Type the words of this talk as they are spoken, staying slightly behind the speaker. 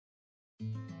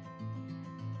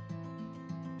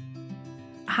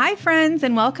Hi, friends,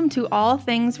 and welcome to All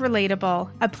Things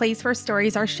Relatable, a place where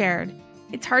stories are shared.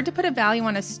 It's hard to put a value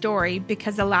on a story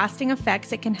because the lasting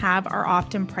effects it can have are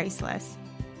often priceless.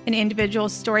 An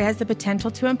individual's story has the potential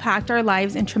to impact our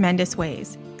lives in tremendous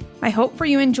ways. My hope for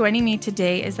you in joining me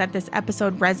today is that this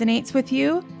episode resonates with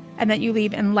you and that you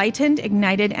leave enlightened,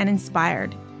 ignited, and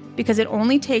inspired, because it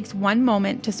only takes one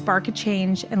moment to spark a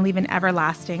change and leave an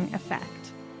everlasting effect.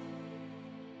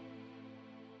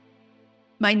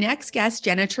 My next guest,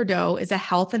 Jenna Trudeau, is a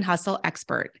health and hustle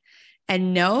expert.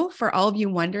 And no, for all of you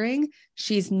wondering,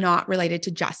 she's not related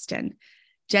to Justin.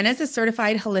 Jenna is a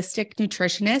certified holistic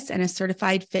nutritionist and a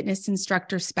certified fitness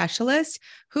instructor specialist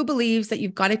who believes that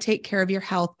you've got to take care of your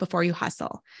health before you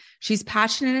hustle. She's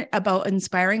passionate about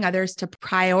inspiring others to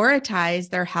prioritize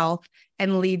their health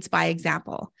and leads by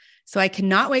example. So I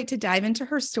cannot wait to dive into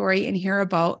her story and hear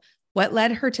about what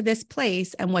led her to this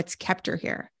place and what's kept her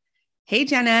here. Hey,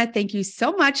 Jenna, thank you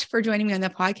so much for joining me on the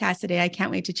podcast today. I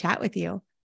can't wait to chat with you.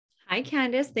 Hi,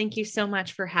 Candace. Thank you so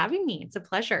much for having me. It's a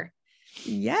pleasure.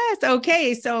 Yes.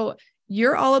 Okay. So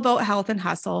you're all about health and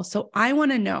hustle. So I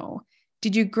want to know,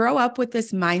 did you grow up with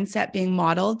this mindset being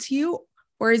modeled to you,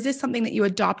 or is this something that you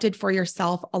adopted for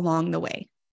yourself along the way?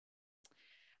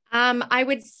 I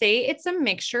would say it's a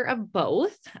mixture of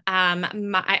both.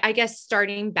 I guess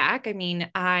starting back,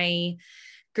 I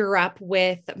grew up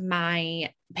with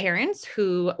my parents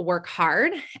who work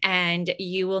hard, and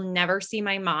you will never see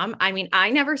my mom. I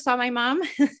never saw my mom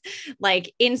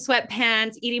like in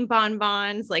sweatpants, eating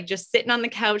bonbons, like just sitting on the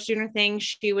couch doing her thing.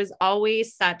 She was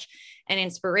always such an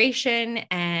inspiration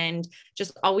and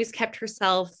just always kept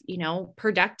herself,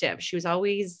 productive. She was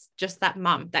always just that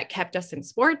mom that kept us in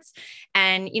sports.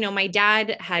 And, my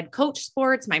dad had coached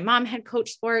sports. My mom had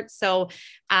coached sports. So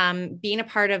being a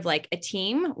part of like a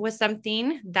team was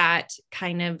something that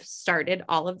kind of started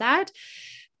all of that.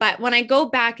 But when I go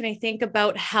back and I think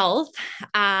about health,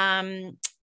 so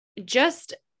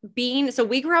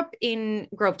we grew up in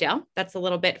Grovedale. That's a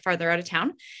little bit farther out of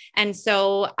town. And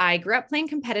so I grew up playing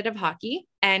competitive hockey.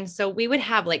 And so we would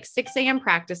have like 6 a.m.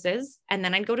 practices, and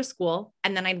then I'd go to school,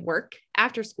 and then I'd work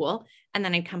after school, and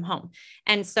then I'd come home.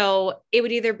 And so it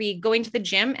would either be going to the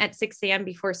gym at 6 a.m.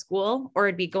 before school, or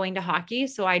it'd be going to hockey.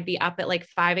 So I'd be up at like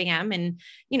 5 a.m. And,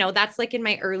 that's like in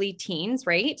my early teens,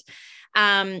 right?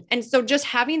 And so just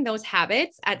having those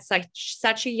habits at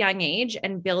such a young age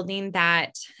and building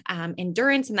that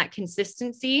endurance and that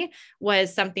consistency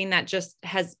was something that just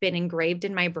has been engraved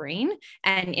in my brain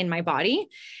and in my body.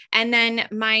 And then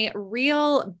my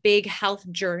real big health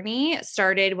journey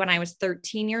started when I was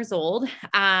 13 years old.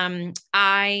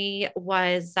 I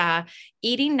was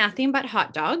eating nothing but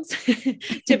hot dogs,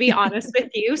 to be honest with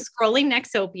you, scrolling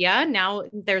Nexopia. Now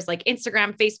there's like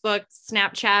Instagram, Facebook,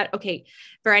 Snapchat. Okay.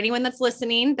 For anyone that's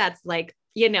listening, that's like,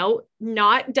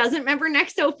 doesn't remember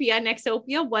Nexopia.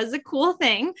 Nexopia was a cool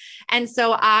thing. And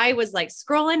so I was like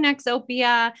scrolling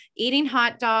Nexopia, eating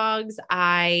hot dogs.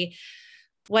 I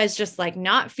was just like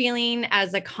not feeling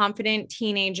as a confident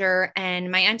teenager.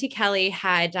 And my Auntie Kelly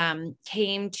had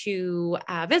came to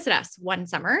visit us one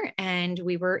summer, and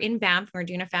we were in Banff. We were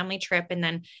doing a family trip. And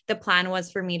then the plan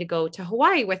was for me to go to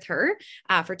Hawaii with her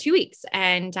for 2 weeks.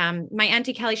 And my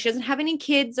Auntie Kelly, she doesn't have any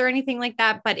kids or anything like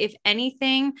that. But if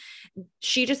anything,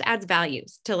 she just adds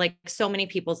values to like so many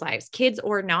people's lives, kids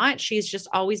or not. She's just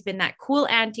always been that cool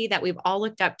auntie that we've all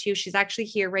looked up to. She's actually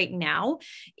here right now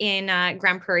in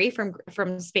Grand Prairie from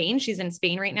Spain. She's in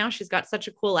Spain right now. She's got such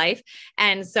a cool life.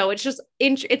 And so it's just,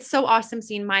 it's so awesome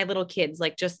seeing my little kids,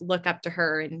 like just look up to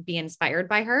her and be inspired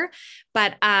by her.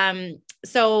 But,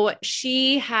 so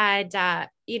she had,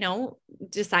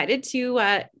 decided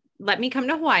to, let me come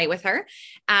to Hawaii with her.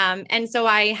 And so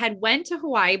I had went to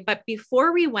Hawaii, but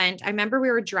before we went, I remember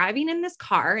we were driving in this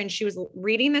car, and she was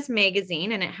reading this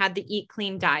magazine, and it had the Eat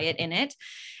Clean diet in it.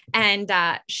 And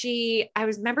I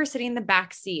remember sitting in the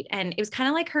back seat, and it was kind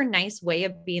of like her nice way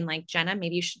of being like, Jenna,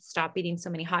 maybe you should stop eating so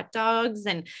many hot dogs.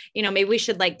 And, maybe we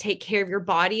should like take care of your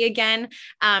body again.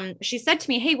 She said to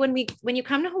me, hey, when you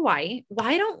come to Hawaii,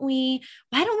 why don't we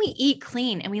eat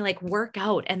clean and we like work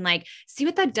out and like see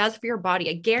what that does for your body?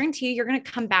 I guarantee you, you're going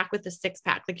to come back with a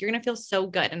 6-pack. Like you're going to feel so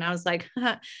good. And I was like,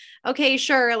 okay,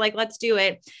 sure. Like, let's do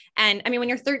it. And when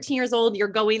you're 13 years old, you're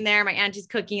going there, my auntie's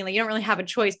cooking, like you don't really have a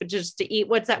choice, but just to eat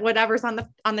whatever's on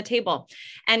the table.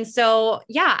 And so,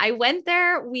 yeah, I went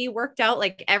there. We worked out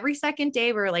like every second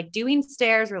day. We were like doing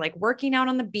stairs. We were like working out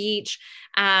on the beach.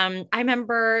 I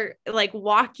remember like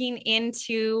walking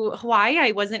into Hawaii,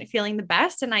 I wasn't feeling the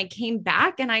best. And I came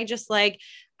back, and I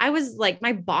was like,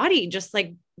 my body just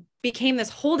like became this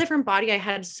whole different body. I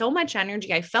had so much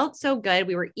energy. I felt so good.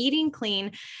 We were eating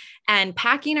clean. and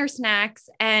packing our snacks.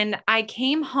 And I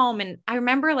came home, and I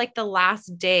remember like the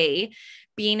last day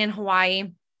being in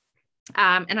Hawaii.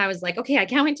 And I was like, okay, I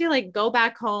can't wait to like go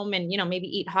back home and, maybe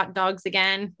eat hot dogs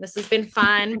again. This has been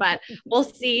fun, but we'll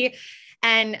see.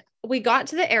 And we got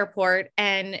to the airport,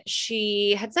 and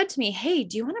she had said to me, hey,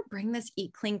 do you want to bring this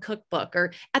Eat Clean cookbook?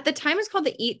 Or at the time it was called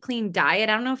the Eat Clean Diet.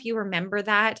 I don't know if you remember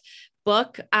that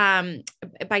book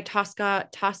by Tosca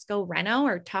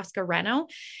Reno.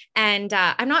 And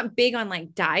I'm not big on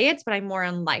like diets, but I'm more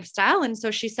on lifestyle. And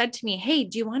so she said to me, hey,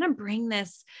 do you want to bring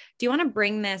this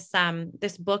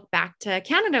this book back to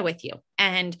Canada with you?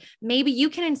 And maybe you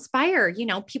can inspire,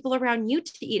 people around you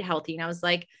to eat healthy. And I was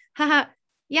like, haha,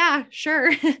 yeah,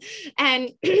 sure. And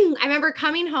I remember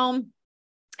coming home,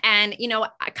 and,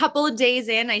 a couple of days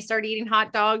in, I started eating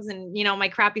hot dogs and, my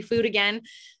crappy food again.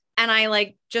 And I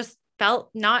like just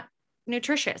felt not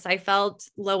nutritious. I felt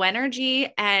low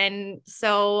energy. And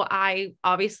so I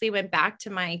obviously went back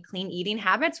to my clean eating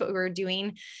habits, what we were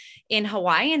doing in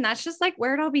Hawaii. And that's just like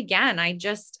where it all began. I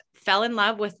just fell in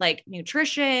love with like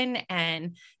nutrition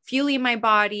and fueling my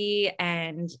body,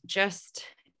 and just,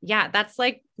 yeah, that's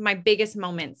like my biggest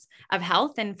moments of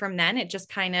health. And from then it just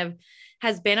kind of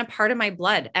has been a part of my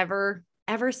blood ever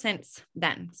since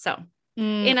then. So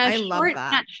in a short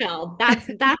nutshell, that's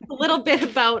a little bit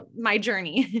about my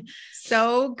journey.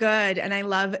 So good. And I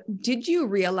love, did you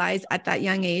realize at that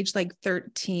young age, like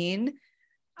 13,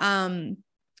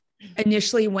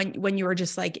 initially when you were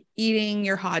just like eating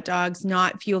your hot dogs,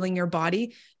 not fueling your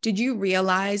body, did you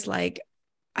realize, like,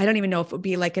 I don't even know if it would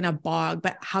be like in a bog,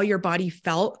 but how your body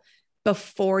felt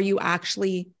before you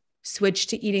actually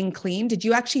switched to eating clean? Did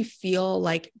you actually feel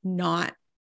like not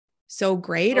so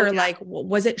great? Or like,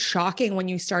 was it shocking when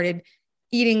you started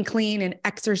eating clean and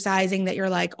exercising that you're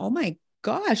like, oh my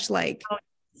gosh, like,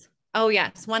 oh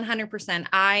yes, 100%.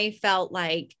 I felt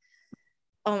like,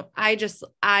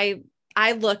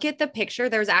 I look at the picture.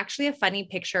 There's actually a funny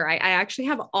picture. I actually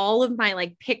have all of my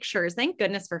like pictures. Thank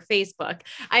goodness for Facebook.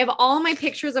 I have all my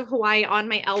pictures of Hawaii on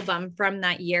my album from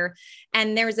that year.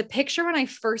 And there was a picture when I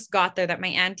first got there that my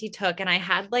auntie took, and I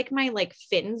had like my like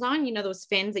fins on, those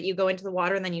fins that you go into the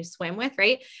water and then you swim with,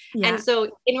 right? Yeah. And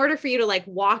so in order for you to like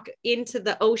walk into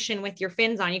the ocean with your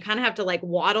fins on, you kind of have to like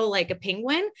waddle like a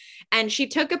penguin. And she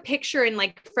took a picture, and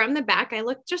like from the back, I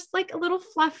looked just like a little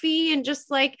fluffy, and just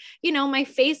like, my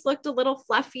face looked a little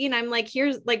fluffy, and I'm like,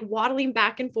 here's like waddling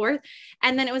back and forth.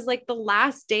 And then it was like the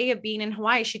last day of being in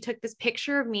Hawaii, she took this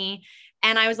picture of me,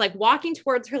 and I was like walking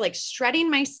towards her, like shredding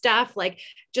my stuff, like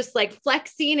just like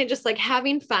flexing and just like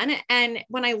having fun. And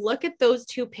when I look at those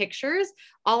two pictures,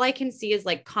 all I can see is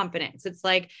like confidence. It's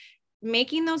like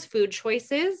making those food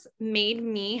choices made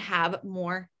me have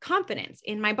more confidence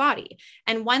in my body.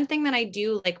 And one thing that I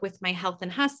do like with my Health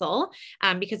and Hustle,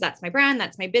 because that's my brand,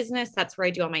 that's my business, that's where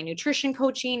I do all my nutrition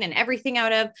coaching and everything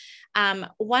out of.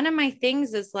 One of my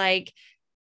things is like,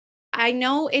 I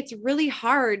know it's really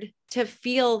hard to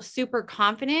feel super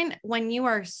confident when you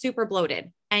are super bloated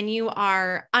and you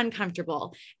are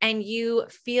uncomfortable and you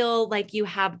feel like you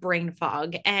have brain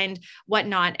fog and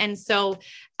whatnot. And so,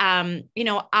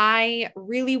 I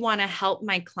really want to help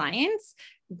my clients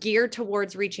gear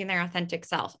towards reaching their authentic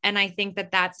self. And I think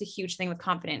that that's a huge thing with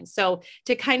confidence. So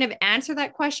to kind of answer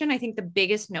that question, I think the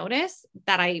biggest notice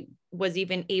that I was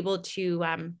even able to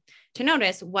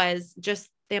notice was just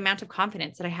the amount of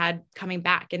confidence that I had coming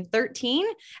back. And 13,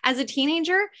 as a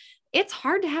teenager, it's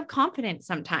hard to have confidence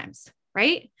sometimes,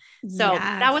 right? So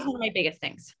that was one of my biggest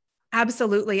things.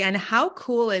 Absolutely. And how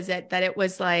cool is it that it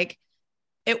was like,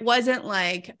 it wasn't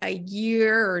like a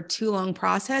year or too long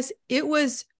process. It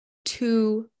was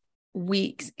 2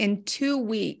 weeks. In 2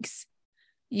 weeks,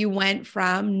 you went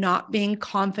from not being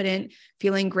confident,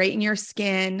 feeling great in your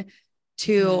skin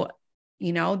to,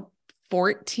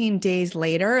 14 days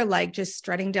later, like just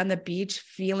strutting down the beach,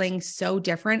 feeling so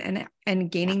different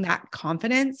and gaining that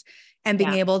confidence and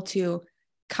being able to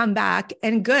come back.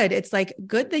 And good. It's like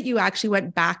good that you actually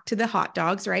went back to the hot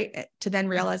dogs, right? To then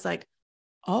realize like,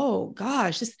 oh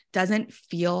gosh, this doesn't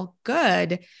feel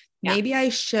good. Maybe I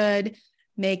should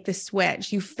make the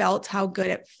switch. You felt how good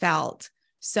it felt.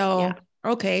 So,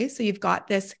 okay. So you've got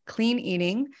this clean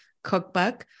eating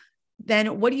cookbook.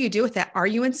 Then what do you do with that? Are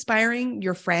you inspiring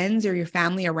your friends or your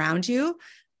family around you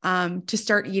to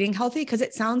start eating healthy? Because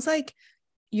it sounds like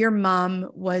your mom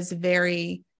was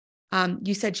very,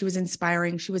 you said she was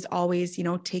inspiring. She was always,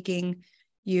 taking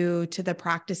you to the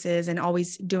practices and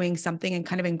always doing something and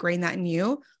kind of ingrain that in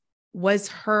you. Was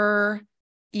her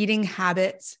eating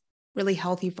habits really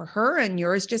healthy for her and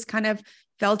yours just kind of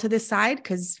fell to the side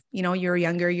because, you're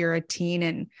younger, you're a teen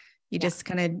and you just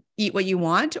kind of eat what you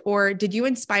want? Or did you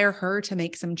inspire her to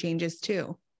make some changes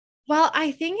too? Well,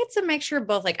 I think it's a mixture of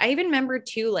both. Like, I even remember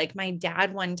too, like my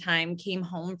dad one time came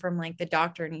home from like the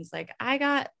doctor and he's like, I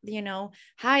got,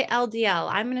 high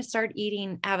LDL. I'm going to start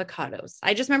eating avocados.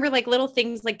 I just remember like little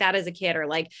things like that as a kid, or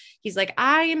like, he's like,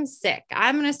 I am sick.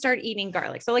 I'm going to start eating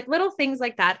garlic. So like little things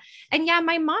like that. And yeah,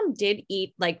 my mom did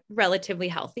eat like relatively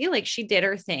healthy. Like she did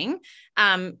her thing.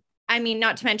 I mean,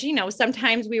 not to mention,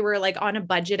 sometimes we were like on a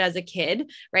budget as a kid,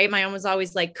 right? My mom was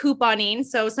always like couponing.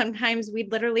 So sometimes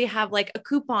we'd literally have like a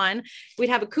coupon. We'd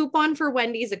have a coupon for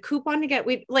Wendy's, a coupon to get,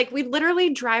 we'd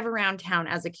literally drive around town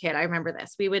as a kid. I remember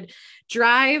this. We would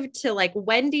drive to like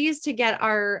Wendy's to get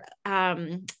our,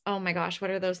 oh my gosh,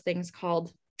 what are those things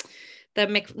called?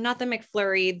 Not the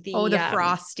McFlurry, the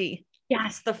Frosty.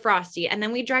 Yes, the Frosty. And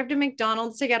then we drive to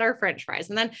McDonald's to get our French fries.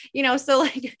 And then, so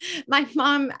like my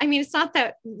mom, I mean, it's not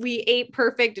that we ate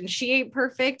perfect and she ate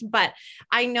perfect, but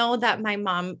I know that my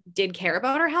mom did care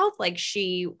about her health. Like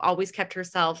she always kept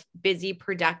herself busy,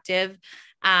 productive,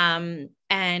 and,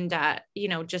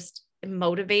 just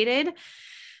motivated.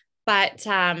 But,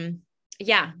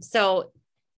 yeah, so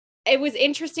it was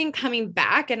interesting coming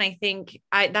back. And I think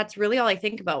that's really all I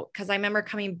think about. Cause I remember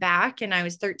coming back and I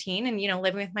was 13 and,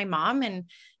 living with my mom. And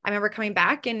I remember coming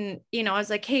back and, I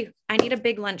was like, hey, I need a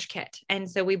big lunch kit. And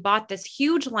so we bought this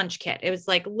huge lunch kit. It was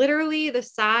like literally the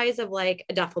size of like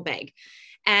a duffel bag.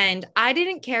 And I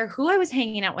didn't care who I was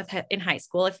hanging out with in high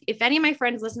school. If any of my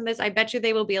friends listen to this, I bet you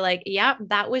they will be like, yeah,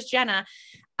 that was Jenna.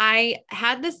 I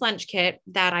had this lunch kit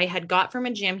that I had got from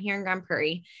a gym here in Grand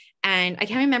Prairie. And I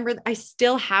can't remember, I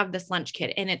still have this lunch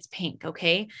kit and it's pink.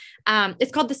 Okay.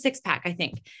 It's called the 6-pack, I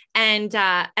think. And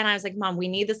I was like, Mom, we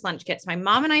need this lunch kit. So my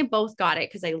mom and I both got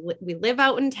it because we live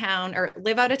out of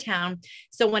town.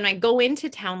 So when I go into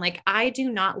town, like I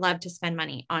do not love to spend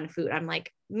money on food. I'm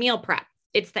like meal prep.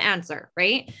 It's the answer.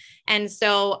 Right. And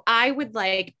so I would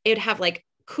it'd have like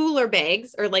cooler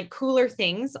bags or like cooler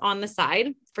things on the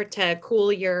side to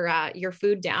cool your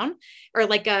food down, or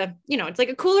like it's like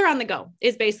a cooler on the go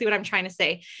is basically what I'm trying to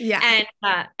say. Yeah.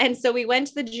 And so we went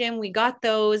to the gym, we got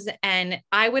those, and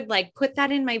I would like put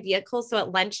that in my vehicle. So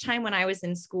at lunchtime when I was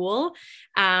in school,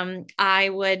 I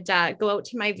would go out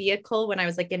to my vehicle when I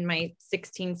was like in my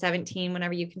 16, 17,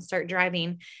 whenever you can start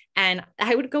driving. And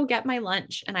I would go get my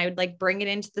lunch and I would like bring it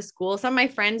into the school. Some of my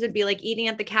friends would be like eating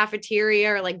at the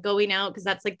cafeteria or like going out because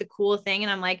that's like the cool thing.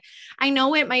 And I'm like, I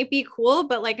know it might be cool,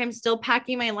 but like I'm still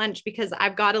packing my lunch because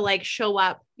I've got to like show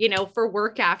up, for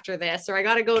work after this, or I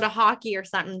got to go to hockey or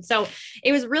something. So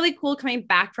it was really cool coming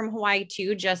back from Hawaii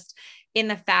too, just in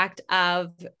the fact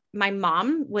of my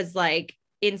mom was like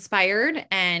inspired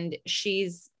and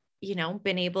she's,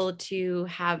 been able to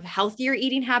have healthier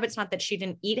eating habits. Not that she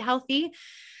didn't eat healthy,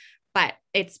 but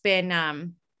it's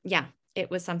been,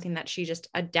 it was something that she just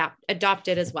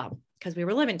adopted as well because we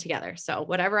were living together. So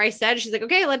whatever I said, she's like,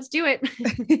 okay, let's do it.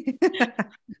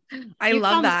 I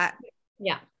love that.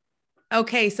 Yeah.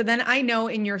 Okay. So then I know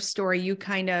in your story, you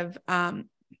kind of,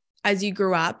 as you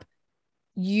grew up,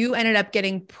 you ended up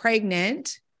getting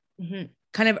pregnant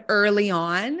kind of early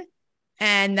on,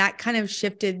 and that kind of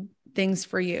shifted things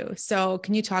for you. So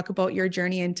can you talk about your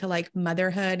journey into like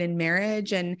motherhood and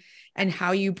marriage and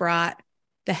how you brought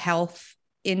the health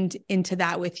into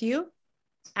that with you?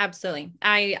 Absolutely.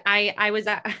 I was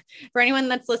for anyone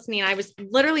that's listening, I was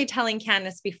literally telling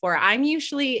Candace before, I'm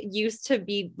usually used to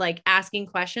be like asking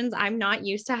questions. I'm not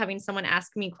used to having someone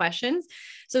ask me questions.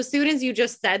 So as soon as you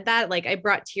just said that, like I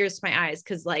brought tears to my eyes.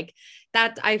 Cause like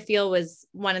that I feel was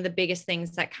one of the biggest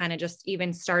things that kind of just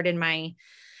even started my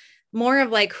more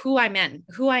of like who I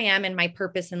am and my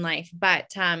purpose in life. But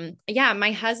yeah,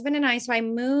 my husband and I, so I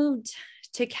moved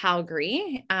to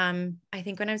Calgary. I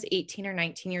think when I was 18 or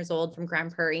 19 years old from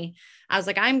Grand Prairie, I was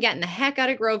like, I'm getting the heck out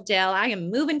of Grovedale. I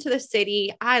am moving to the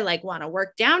city. I like want to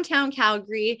work downtown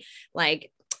Calgary. Like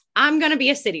I'm going to be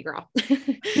a city girl.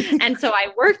 And so I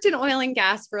worked in oil and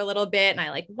gas for a little bit and I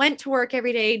like went to work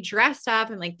every day, dressed up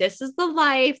and like, this is the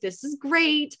life. This is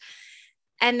great.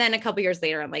 And then a couple years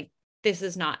later, I'm like, this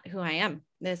is not who I am.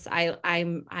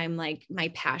 I'm like, my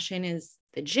passion is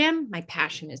the gym. My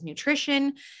passion is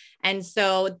nutrition. And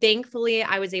so thankfully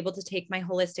I was able to take my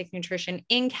holistic nutrition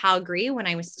in Calgary when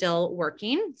I was still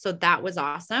working. So that was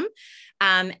awesome.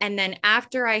 And then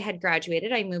after I had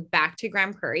graduated, I moved back to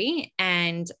Grand Prairie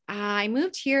and I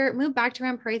moved back to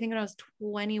Grand Prairie, I think when I was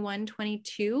 21,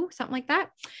 22, something like that.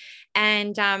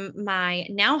 And my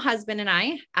now husband and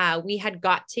I, we had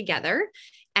got together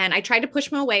And I tried to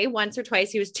push him away once or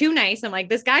twice. He was too nice. I'm like,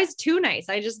 this guy's too nice.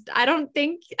 I don't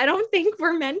think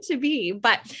we're meant to be.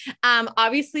 But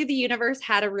obviously the universe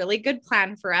had a really good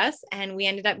plan for us. And we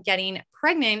ended up getting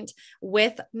pregnant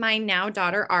with my now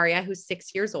daughter, Aria, who's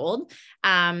 6 years old.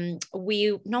 Noel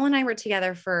and I were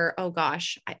together for, oh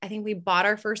gosh, I think we bought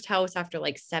our first house after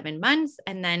like 7 months.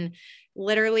 And then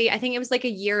literally, I think it was like a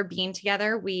year being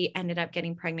together, we ended up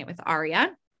getting pregnant with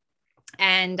Aria.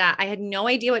 And I had no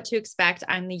idea what to expect.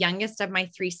 I'm the youngest of my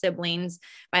 3 siblings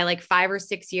by like 5 or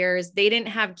 6 years. They didn't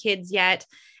have kids yet.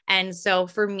 And so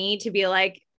for me to be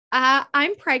like,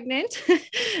 I'm pregnant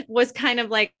was kind of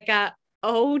like,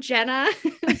 oh, Jenna.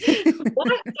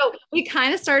 So we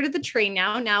kind of started the train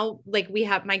now. Now, like we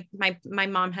have my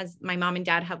mom and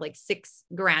dad have like 6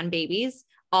 grandbabies,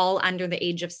 all under the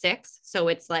age of 6. So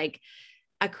it's like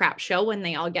a crap show when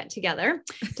they all get together,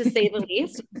 to say the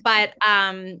least. But,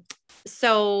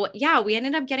 so yeah, we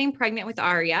ended up getting pregnant with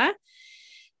Aria,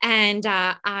 and,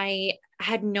 I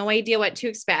had no idea what to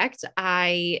expect.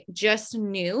 I just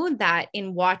knew that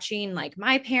in watching like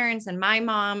my parents and my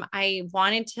mom, I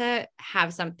wanted to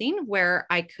have something where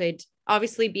I could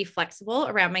obviously be flexible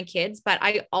around my kids, but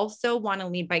I also want to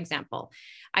lead by example.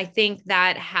 I think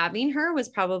that having her was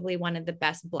probably one of the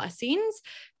best blessings,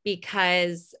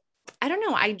 because I don't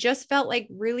know, I just felt like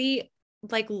really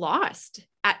like lost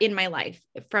in my life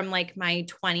from like my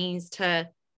 20s to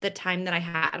the time that I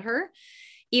had her.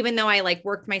 Even though I like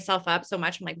worked myself up so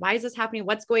much, I'm like, why is this happening?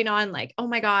 What's going on? Like, oh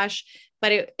my gosh.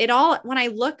 But it all, when I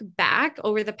look back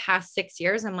over the past 6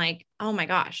 years, I'm like, oh my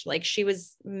gosh, like she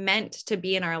was meant to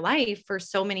be in our life for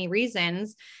so many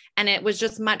reasons. And it was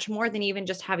just much more than even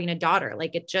just having a daughter.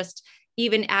 Like it just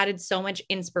even added so much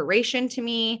inspiration to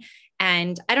me.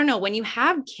 And I don't know, when you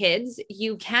have kids,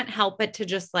 you can't help but to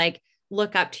just like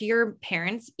look up to your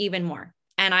parents even more.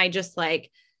 And I just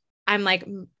like, I'm like,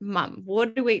 Mom,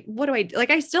 what do I do? Like,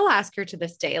 I still ask her to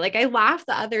this day. Like I laughed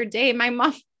the other day, my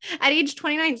mom at age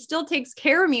 29 still takes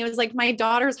care of me. It was like my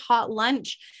daughter's hot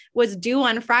lunch was due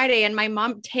on Friday, and my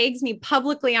mom tags me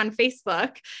publicly on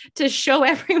Facebook to show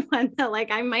everyone that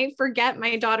like I might forget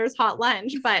my daughter's hot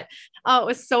lunch. But oh, it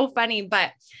was so funny.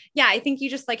 But yeah, I think you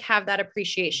just like have that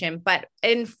appreciation. But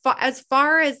as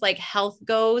far as like health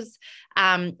goes,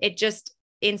 it just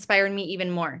inspired me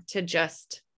even more to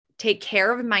just take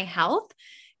care of my health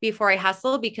before I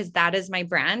hustle, because that is my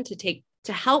brand,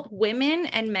 to help women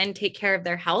and men take care of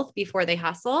their health before they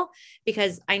hustle.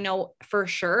 Because I know for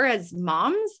sure as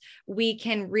moms, we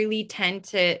can really tend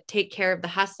to take care of the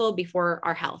hustle before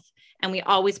our health. And we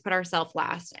always put ourselves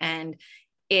last. And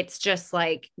it's just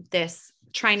like this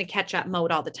trying to catch up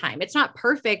mode all the time. It's not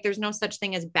perfect. There's no such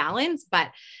thing as balance,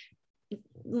 but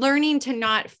learning to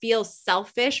not feel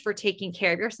selfish for taking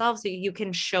care of yourself so you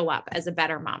can show up as a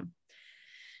better mom.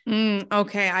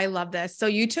 Okay. I love this. So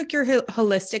you took your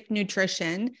holistic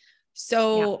nutrition.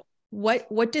 So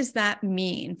what does that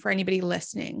mean for anybody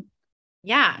listening?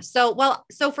 Yeah. So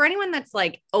for anyone that's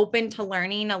like open to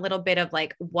learning a little bit of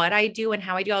like what I do and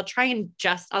how I do, I'll try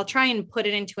and put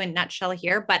it into a nutshell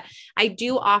here, but I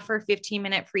do offer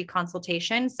 15-minute free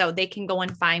consultation. So they can go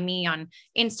and find me on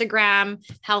Instagram,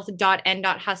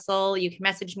 health.n.hustle. You can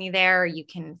message me there. You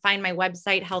can find my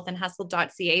website,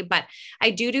 healthandhustle.ca, but I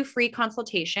do free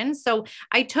consultations. So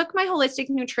I took my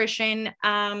holistic nutrition,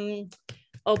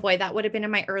 oh boy, that would have been in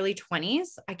my early 20s.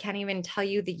 I can't even tell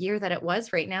you the year that it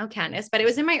was right now, Candace, but it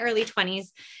was in my early 20s.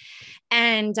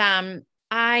 And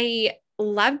I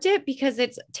loved it because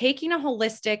it's taking a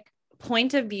holistic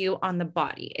point of view on the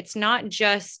body. It's not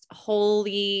just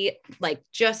fully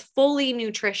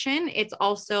nutrition. It's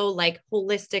also like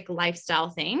holistic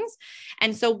lifestyle things.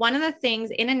 And so one of the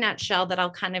things in a nutshell that I'll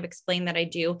kind of explain that I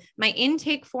do, my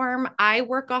intake form, I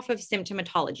work off of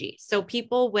symptomatology. So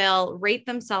people will rate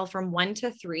themselves from 1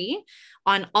 to 3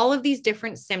 on all of these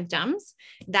different symptoms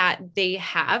that they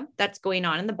have that's going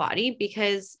on in the body.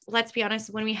 Because let's be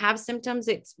honest, when we have symptoms,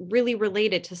 it's really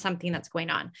related to something that's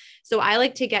going on. So I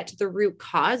like to get to the root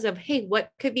cause of, hey, what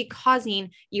could be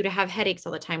causing you to have headaches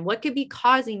all the time? What could be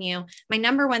causing you? My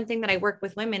number one thing that I work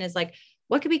with women is like,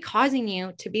 what could be causing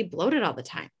you to be bloated all the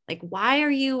time? Like, why are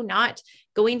you not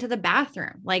going to the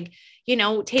bathroom? Like,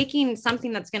 taking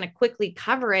something that's going to quickly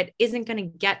cover it isn't going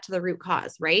to get to the root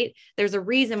cause, right? There's a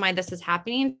reason why this is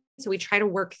happening. So we try to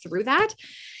work through that.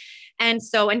 And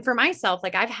for myself,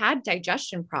 like I've had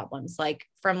digestion problems, like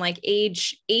from like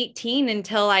age 18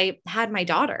 until I had my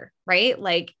daughter, right?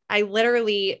 Like I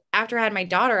literally, after I had my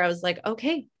daughter, I was like,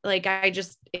 okay, like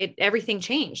everything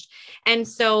changed. And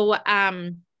so,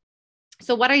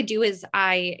 So what I do is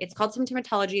it's called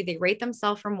symptomatology. They rate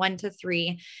themselves from 1 to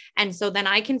 3. And so then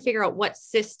I can figure out what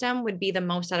system would be the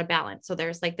most out of balance. So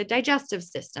there's like the digestive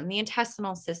system, the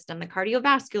intestinal system, the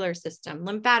cardiovascular system,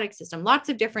 lymphatic system, lots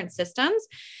of different systems.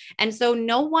 And so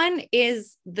no one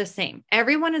is the same.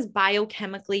 Everyone is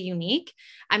biochemically unique.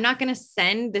 I'm not going to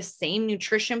send the same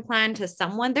nutrition plan to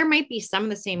someone. There might be some of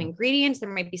the same ingredients. There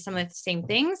might be some of the same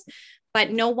things,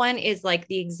 but no one is like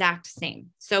the exact same.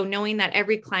 So knowing that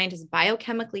every client is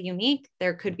biochemically unique,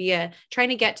 there could be trying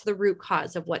to get to the root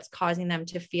cause of what's causing them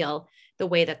to feel the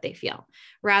way that they feel,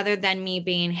 rather than me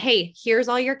being, hey, here's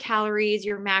all your calories,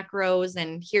 your macros,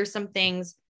 and here's some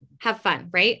things, have fun,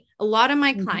 right? A lot of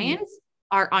my clients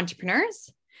are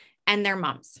entrepreneurs and they're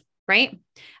moms, right?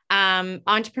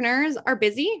 Entrepreneurs are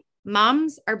busy.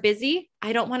 Moms are busy.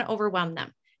 I don't want to overwhelm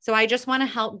them. So I just want to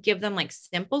help give them like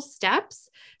simple steps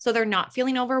so they're not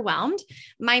feeling overwhelmed.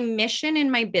 My mission in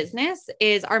my business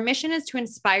is, our mission is to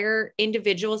inspire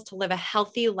individuals to live a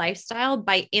healthy lifestyle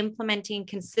by implementing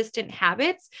consistent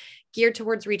habits geared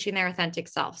towards reaching their authentic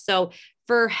self. So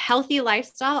for healthy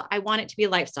lifestyle, I want it to be a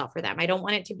lifestyle for them. I don't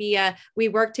want it to be we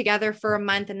work together for a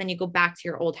month and then you go back to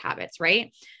your old habits,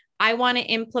 right? I want to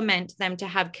implement them to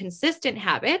have consistent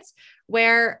habits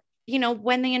where, you know,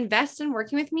 when they invest in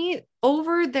working with me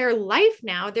over their life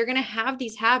now, they're going to have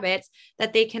these habits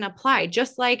that they can apply.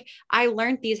 Just like I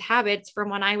learned these habits from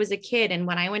when I was a kid and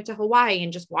when I went to Hawaii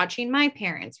and just watching my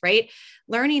parents, right?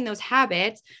 Learning those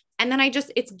habits. And then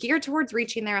it's geared towards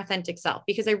reaching their authentic self,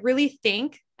 because I really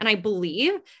think and I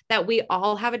believe that we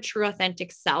all have a true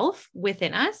authentic self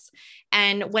within us.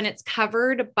 And when it's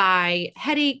covered by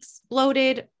headaches,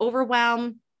 bloated,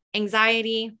 overwhelm,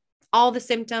 anxiety, all the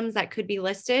symptoms that could be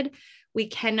listed, we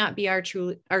cannot be our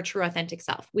true authentic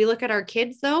self. We look at our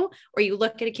kids though, or you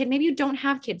look at a kid, maybe you don't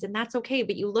have kids and that's okay,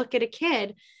 but you look at a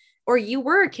kid, or you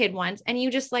were a kid once and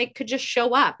you just like could just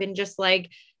show up and just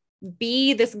like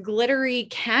be this glittery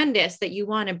Candace that you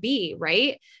want to be,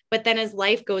 right? But then as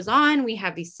life goes on, we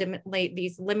have these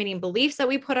limiting beliefs that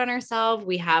we put on ourselves.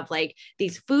 We have like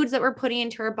these foods that we're putting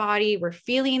into our body. We're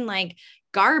feeling like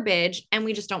garbage and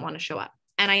we just don't want to show up.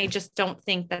 And I just don't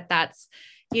think that that's,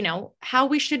 you know, how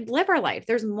we should live our life.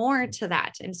 There's more to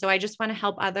that. And so I just want to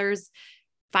help others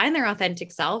find their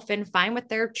authentic self and find what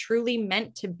they're truly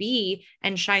meant to be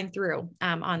and shine through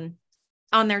on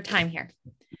their time here.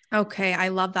 Okay. I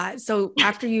love that. So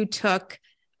after you took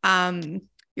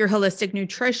your holistic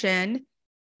nutrition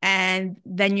and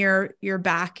then you're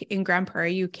back in Grande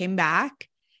Prairie, you came back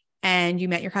and you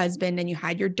met your husband and you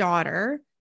had your daughter.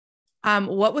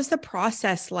 What was the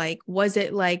process like? Was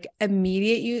it like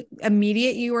immediately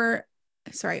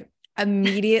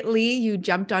you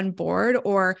jumped on board,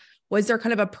 or was there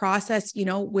kind of a process, you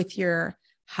know, with your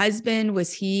husband?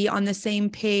 Was he on the same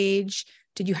page?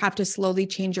 Did you have to slowly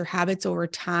change your habits over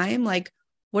time? Like,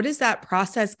 what does that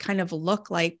process kind of look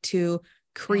like to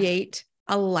create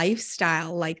a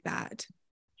lifestyle like that?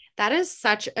 That is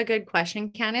such a good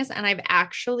question, Candace. And I've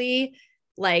actually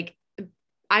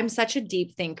I'm such a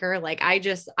deep thinker. Like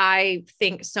I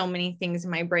think so many things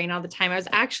in my brain all the time. I was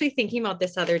actually thinking about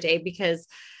this other day because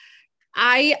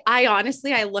I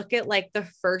honestly, I look at like the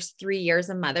first 3 years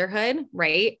of motherhood,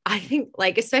 right? I think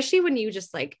like, especially when you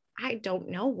just like, I don't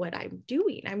know what I'm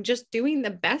doing. I'm just doing the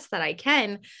best that I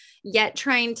can, yet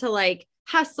trying to like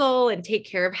hustle and take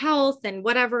care of health and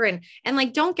whatever. And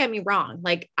like, don't get me wrong.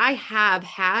 Like I have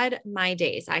had my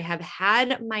days, I have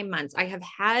had my months, I have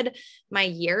had my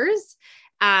years.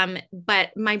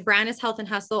 But my brand is Health and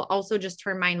Hustle, also just to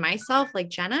remind myself, like,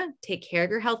 Jenna, take care of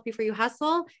your health before you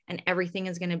hustle and everything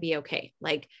is going to be okay.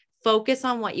 Like focus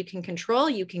on what you can control.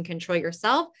 You can control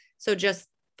yourself. So just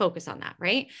focus on that.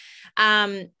 Right.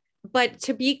 But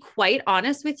to be quite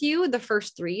honest with you, the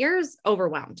first 3 years,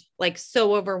 overwhelmed, like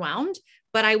so overwhelmed,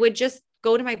 but I would just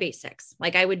go to my basics.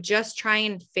 Like I would just try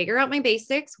and figure out my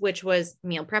basics, which was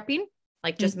meal prepping,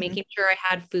 like just making sure I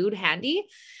had food handy.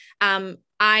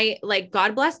 I like,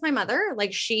 God bless my mother.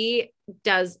 Like she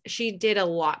did a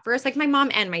lot for us, like my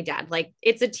mom and my dad, like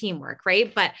it's a teamwork,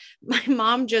 right? But my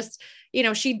mom just, you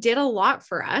know, she did a lot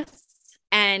for us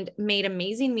and made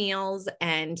amazing meals.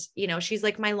 And, you know, she's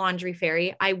like my laundry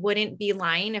fairy. I wouldn't be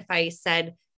lying if I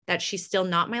said that she's still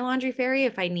not my laundry fairy.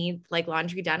 If I need like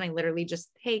laundry done, I literally just,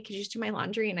 hey, could you just do my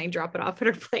laundry? And I drop it off at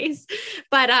her place.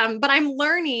 But I'm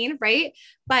learning, right?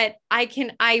 But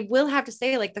I will have to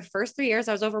say like the first 3 years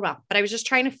I was overwhelmed, but I was just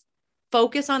trying to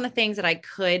focus on the things that I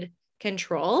could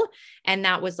control. And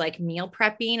that was like meal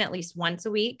prepping at least once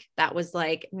a week. That was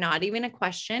like not even a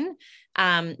question.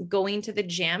 Going to the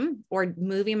gym or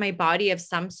moving my body of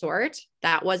some sort.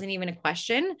 That wasn't even a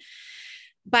question.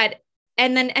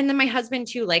 and then my husband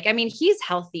too, like, I mean, he's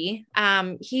healthy.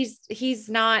 He's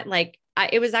not like,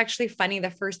 it was actually funny.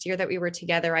 The first year that we were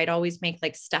together, I'd always make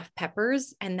like stuffed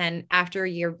peppers. And then after a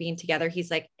year of being together, he's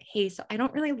like, hey, so I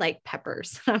don't really like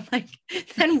peppers. I'm like,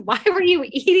 then why were you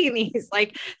eating these?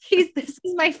 Like, this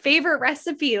is my favorite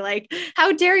recipe. Like,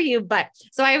 how dare you? But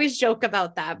so I always joke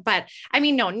about that. But I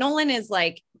mean, no, Nolan is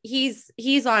like, he's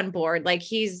on board. Like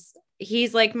he's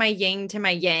like my yin to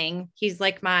my yang. He's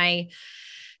like my,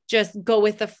 just go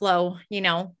with the flow,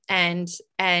 and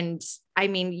I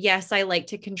mean, yes, I like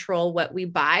to control what we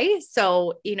buy.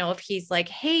 So, if he's like,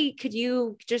 hey, could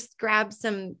you just grab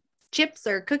some chips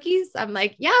or cookies? I'm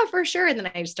like, yeah, for sure. And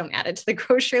then I just don't add it to the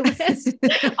grocery list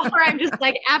or I'm just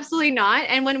like, absolutely not.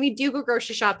 And when we do go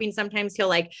grocery shopping, sometimes he'll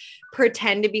like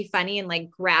pretend to be funny and like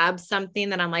grab something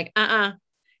that I'm like,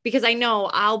 because I know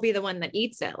I'll be the one that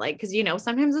eats it. Like, cause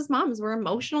sometimes as moms, we're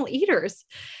emotional eaters.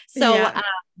 So, Yeah.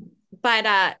 but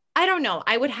I don't know.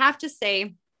 I would have to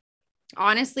say,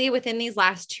 honestly, within these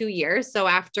last 2 years, so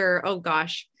after,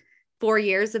 4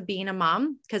 years of being a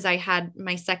mom, because I had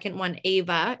my second one,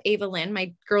 Ava Lynn,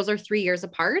 my girls are 3 years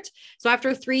apart. So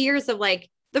after 3 years of like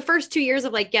the first 2 years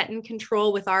of like getting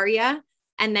control with Arya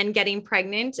and then getting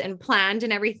pregnant and planned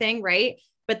and everything, right?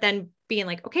 But then being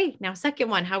like, okay, now second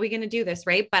one, how are we going to do this?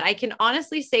 Right. But I can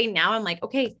honestly say now I'm like,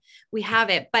 okay, we have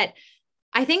it. But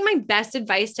I think my best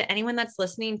advice to anyone that's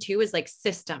listening to is like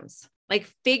systems,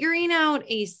 like figuring out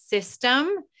a system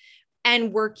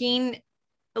and working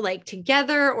like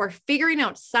together or figuring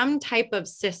out some type of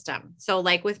system. So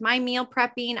like with my meal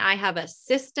prepping, I have a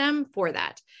system for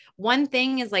that. One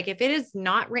thing is like, if it is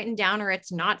not written down or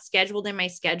it's not scheduled in my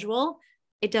schedule,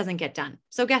 it doesn't get done.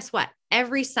 So guess what?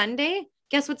 Every Sunday,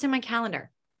 guess what's in my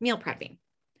calendar? Meal prepping,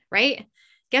 right?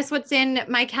 Guess what's in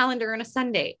my calendar on a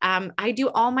Sunday? I do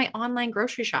all my online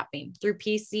grocery shopping through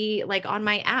PC, like on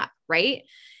my app, right?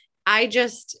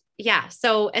 Yeah.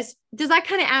 So does that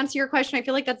kind of answer your question? I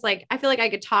feel like I feel like I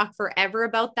could talk forever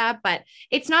about that, but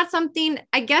it's not something,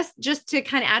 I guess, just to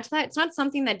kind of add to that, it's not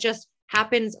something that just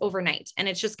happens overnight. And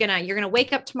it's just you're going to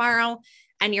wake up tomorrow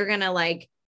and you're going to like,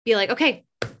 be like, okay,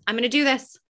 I'm going to do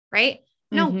this, right?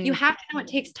 No, you have to know it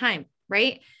takes time,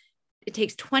 right? It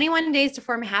takes 21 days to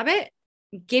form a habit.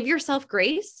 Give yourself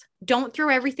grace. Don't throw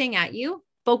everything at you.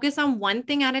 Focus on one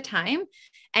thing at a time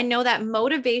and know that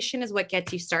motivation is what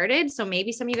gets you started. So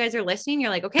maybe some of you guys are listening. You're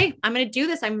like, okay, I'm going to do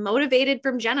this. I'm motivated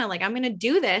from Jenna. Like, I'm going to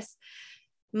do this.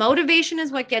 Motivation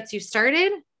is what gets you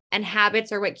started and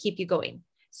habits are what keep you going.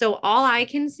 So all I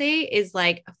can say is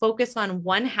like, focus on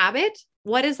one habit.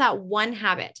 What is that one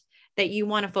habit that you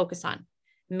want to focus on?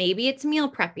 Maybe it's meal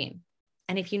prepping.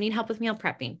 And if you need help with meal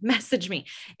prepping, message me.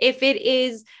 If it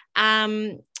is,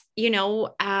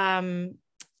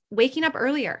 waking up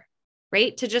earlier,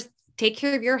 right? To just take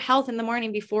care of your health in the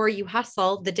morning before you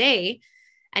hustle the day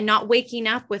and not waking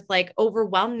up with like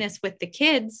overwhelmness with the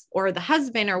kids or the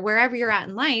husband or wherever you're at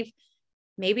in life.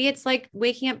 Maybe it's like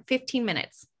waking up 15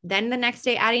 minutes, then the next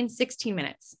day adding 16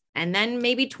 minutes and then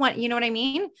maybe 20, you know what I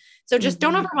mean? So just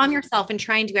don't overwhelm yourself and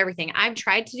try and do everything. I've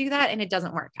tried to do that and it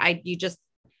doesn't work.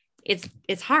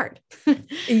 It's hard.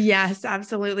 Yes,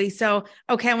 absolutely. So,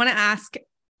 okay, I want to ask,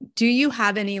 do you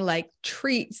have any like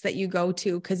treats that you go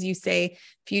to? Cause you say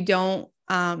if you don't,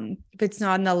 if it's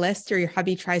not on the list or your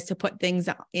hubby tries to put things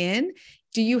in,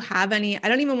 do you have any, I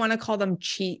don't even want to call them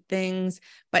cheat things,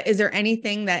 but is there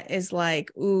anything that is like,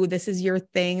 ooh, this is your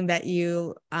thing that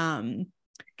you,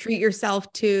 treat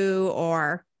yourself to,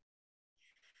 or?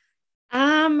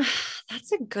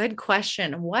 That's a good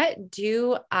question. What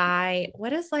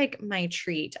is like my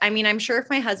treat? I mean, I'm sure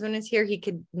if my husband is here, he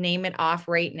could name it off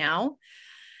right now.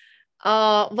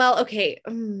 Well, okay.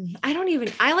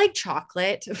 I like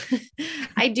chocolate.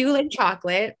 I do like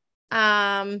chocolate.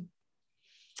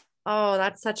 Oh,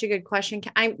 that's such a good question.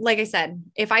 Like I said,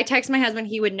 if I text my husband,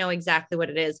 he would know exactly what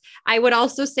it is. I would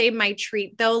also say my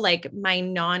treat though, like my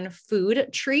non-food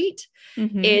treat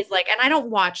is like, and I don't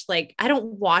watch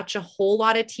a whole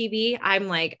lot of TV. I'm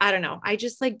like, I don't know. I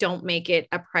just like, don't make it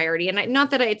a priority. And not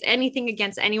that it's anything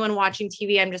against anyone watching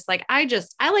TV. I'm just like, I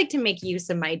like to make use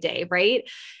of my day. Right.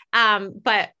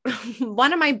 But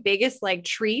one of my biggest like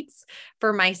treats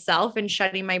for myself and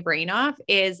shutting my brain off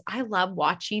is I love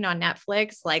watching on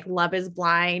Netflix, like Love is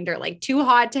Blind or like Too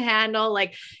Hot to Handle,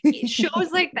 like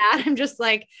shows like that. I'm just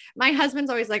like, my husband's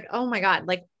always like, oh my God,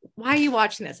 like, why are you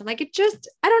watching this? I'm like, I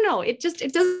don't know. It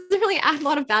doesn't really add a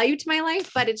lot of value to my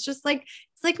life, but it's just like,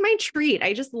 it's like my treat.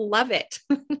 I just love it.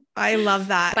 I love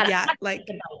that. But yeah. Like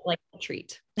a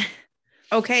treat.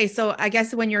 Okay. So I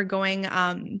guess when you're going,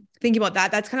 thinking about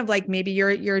that, that's kind of like maybe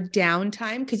your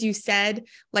downtime. Cause you said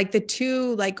like the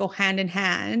two like go hand in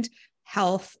hand,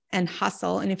 health and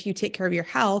hustle. And if you take care of your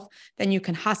health, then you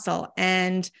can hustle.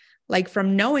 And like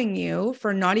from knowing you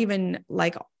for not even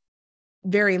like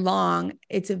very long,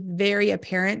 it's very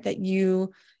apparent that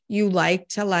you like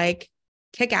to like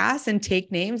kick ass and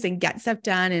take names and get stuff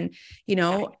done and,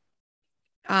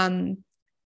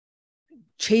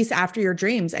 chase after your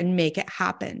dreams and make it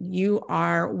happen. You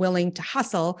are willing to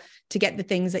hustle to get the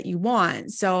things that you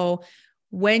want. So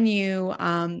when you,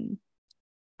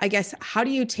 I guess, how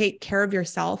do you take care of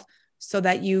yourself so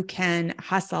that you can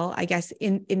hustle, I guess,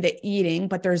 in the eating,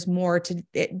 but there's more to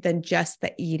it than just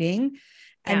the eating.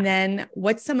 And then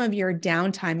what's some of your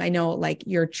downtime? I know like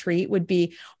your treat would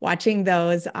be watching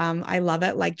those. I love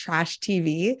it. Like trash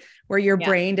TV where your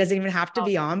brain doesn't even have to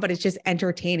be on, but it's just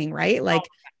entertaining, right? Like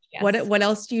what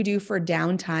else do you do for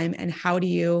downtime and how do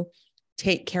you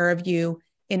take care of you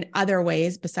in other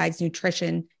ways besides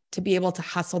nutrition to be able to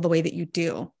hustle the way that you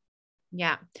do?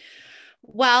 Yeah.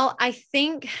 Well, I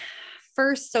think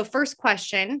first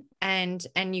question, and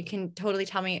you can totally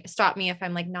stop me if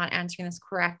I'm like not answering this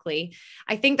correctly.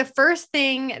 I think the first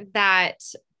thing that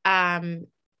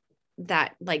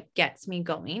like gets me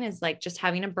going is like just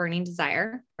having a burning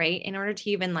desire, right? In order to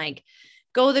even like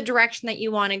go the direction that you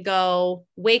want to go,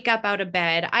 wake up out of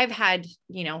bed. I've had,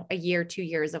 a year, 2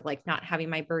 years of like not having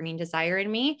my burning desire in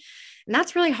me. And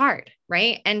that's really hard.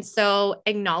 Right. And so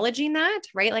acknowledging that,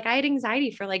 right? Like I had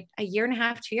anxiety for like a year and a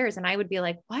half, 2 years, and I would be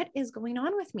like, what is going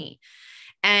on with me?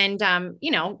 And,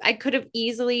 I could have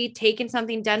easily taken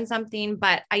something, done something,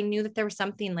 but I knew that there was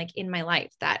something like in my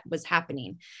life that was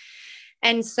happening.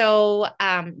 And so,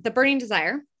 the burning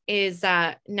desire is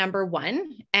number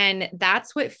one. And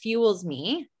that's what fuels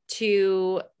me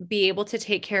to be able to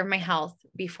take care of my health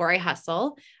before I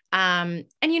hustle. And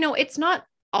it's not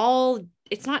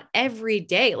every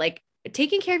day. Like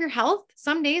taking care of your health,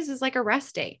 some days is like a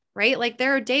rest day, right? Like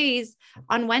there are days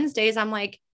on Wednesdays, I'm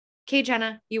like, okay,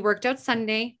 Jenna, you worked out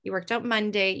Sunday, you worked out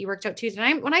Monday, you worked out Tuesday.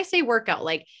 And when I say workout,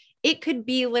 like it could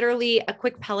be literally a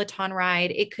quick Peloton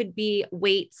ride. It could be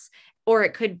weights, or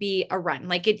it could be a run.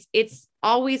 Like it's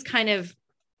always kind of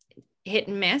hit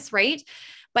and miss, right?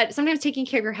 But sometimes taking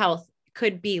care of your health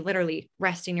could be literally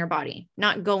resting your body,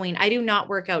 not going. I do not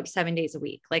work out 7 days a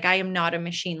week. Like I am not a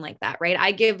machine like that, right?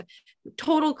 I give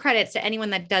total credits to anyone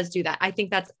that does do that. I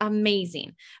think that's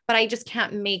amazing, but I just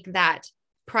can't make that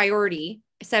priority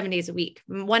 7 days a week.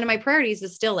 One of my priorities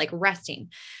is still like resting.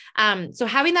 So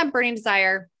having that burning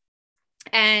desire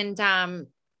and,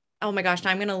 oh my gosh, now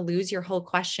I'm going to lose your whole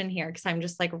question here because I'm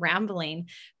just like rambling,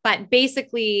 but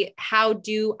basically how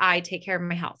do I take care of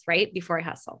my health, right? Before I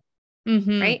hustle.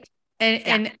 Mm-hmm. Right.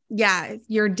 And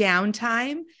your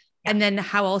downtime. And then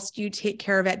how else do you take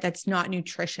care of it that's not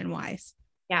nutrition wise?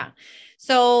 Yeah.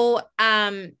 So,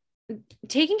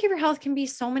 taking care of your health can be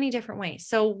so many different ways.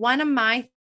 So one of my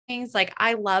things, like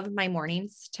I love my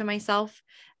mornings to myself.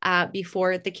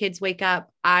 Before the kids wake up,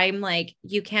 I'm like,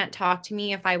 you can't talk to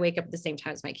me if I wake up at the same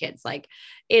time as my kids. Like,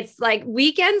 it's like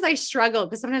weekends I struggle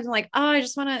because sometimes I'm like, oh, I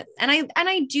just want to, and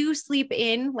I do sleep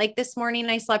in. Like this morning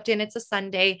I slept in, it's a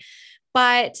Sunday,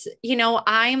 but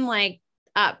I'm like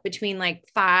up between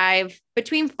 5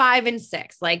 and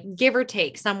 6, like give or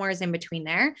take somewhere's in between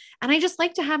there. And I just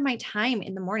like to have my time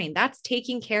in the morning. That's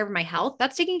taking care of my health.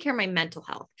 That's taking care of my mental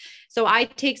health. So I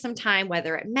take some time,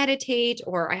 whether I meditate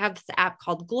or I have this app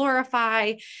called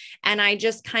Glorify, and I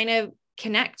just kind of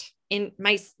connect in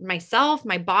myself,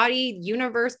 my body,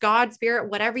 universe, God, spirit,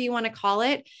 whatever you want to call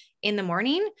it in the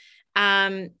morning.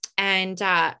 And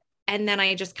then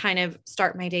I just kind of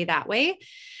start my day that way.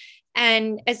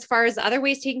 And as far as other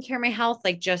ways taking care of my health,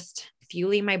 like just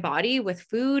fueling my body with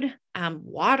food,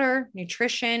 water,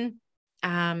 nutrition,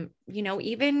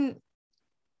 even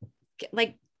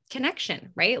like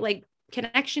connection, right? Like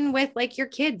connection with like your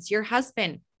kids, your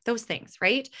husband, those things.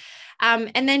 Right.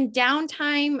 And then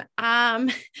downtime. One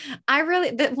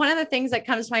of the things that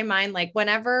comes to my mind, like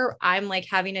whenever I'm like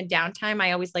having a downtime,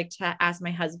 I always like to ask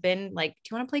my husband, like,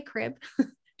 do you want to play crib? Do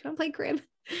you want to play crib?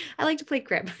 I like to play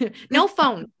crib. No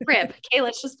phone, crib. Okay,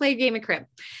 let's just play a game of crib.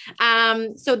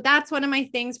 So that's one of my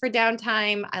things for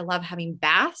downtime. I love having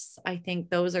baths. I think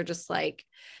those are just like,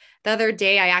 the other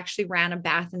day I actually ran a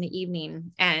bath in the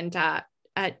evening, and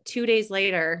 2 days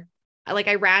later, like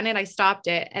I ran it, I stopped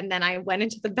it, and then I went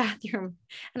into the bathroom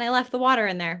and I left the water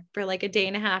in there for like a day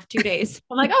and a half, 2 days.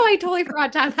 I'm like, oh, I totally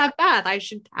forgot to have that bath. I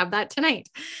should have that tonight.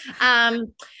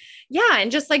 Yeah.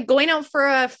 And just like going out for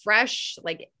a fresh,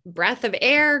 like breath of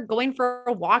air, going for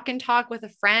a walk and talk with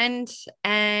a friend,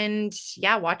 and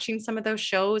watching some of those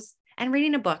shows and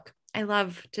reading a book. I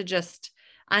love to just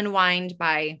unwind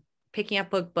by picking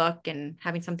up a book and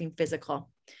having something physical.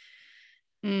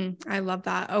 I love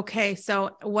that. Okay.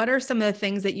 So what are some of the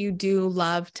things that you do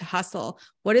love to hustle?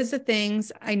 What is the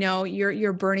things, I know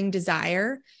your burning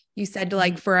desire, you said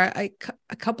like for a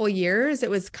couple years, it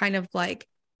was kind of like,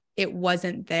 it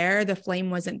wasn't there. The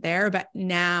flame wasn't there, but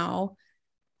now,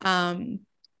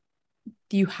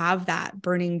 you have that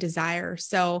burning desire.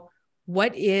 So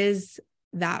what is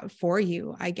that for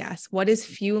you? I guess, what is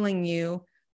fueling you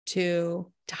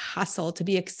to hustle, to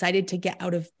be excited to get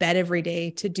out of bed every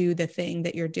day to do the thing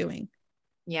that you're doing?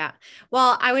 Yeah.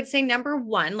 Well, I would say number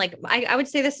one, like I would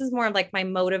say this is more of like my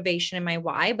motivation and my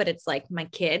why, but it's like my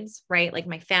kids, right? Like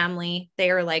my family, they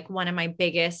are like one of my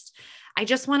biggest. I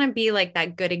just want to be like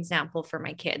that good example for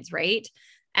my kids, right?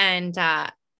 And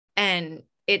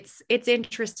it's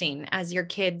interesting as your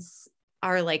kids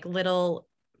are like little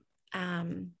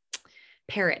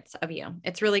parrots of you.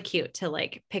 It's really cute to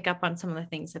like pick up on some of the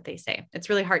things that they say. It's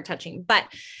really heart touching, but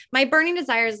my burning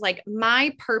desire is like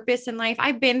my purpose in life.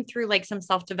 I've been through like some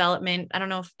self-development. I don't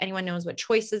know if anyone knows what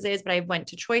Choices is, but I went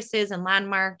to Choices and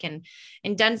Landmark and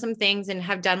done some things and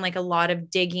have done like a lot of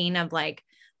digging of like,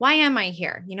 why am I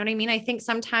here? You know what I mean? I think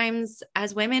sometimes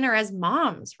as women or as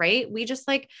moms, right? We just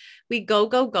like, we go,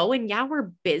 go, go. And yeah,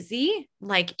 we're busy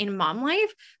like in mom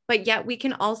life, but yet we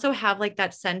can also have like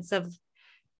that sense of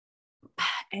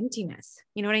emptiness.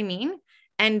 You know what I mean?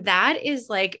 And that is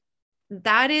like,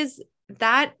 that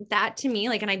to me,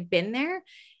 like, and I've been there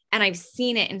and I've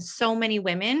seen it in so many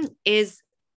women, is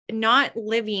not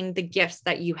living the gifts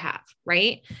that you have.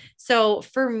 Right. So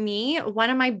for me, one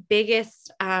of my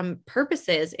biggest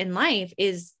purposes in life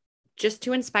is just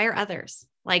to inspire others.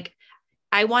 Like,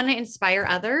 I want to inspire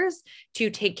others to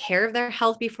take care of their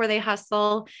health before they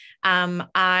hustle. I'm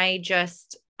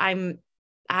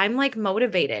like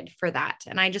motivated for that.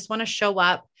 And I just want to show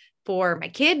up for my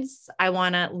kids. I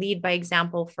want to lead by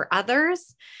example for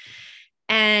others.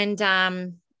 And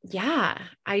yeah,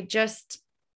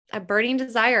 a burning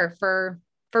desire for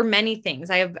many things.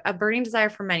 I have a burning desire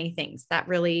for many things that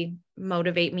really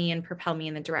motivate me and propel me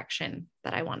in the direction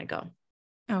that I want to go.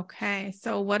 Okay.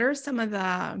 So what are some of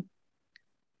the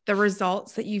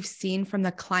results that you've seen from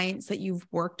the clients that you've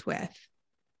worked with,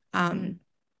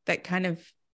 that kind of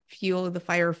fuel the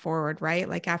fire forward, right?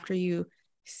 Like after you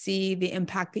see the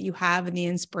impact that you have and the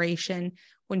inspiration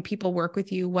when people work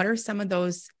with you, what are some of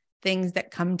those things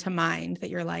that come to mind that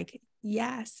you're like,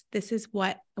 yes, this is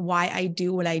why I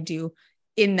do what I do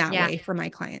in that way for my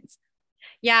clients?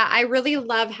 Yeah, I really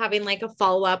love having like a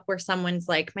follow-up where someone's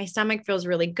like, my stomach feels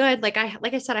really good. Like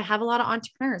I said, I have a lot of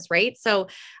entrepreneurs, right? So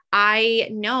I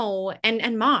know,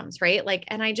 and moms, right? Like,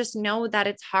 and I just know that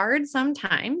it's hard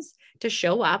sometimes to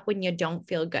show up when you don't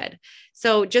feel good.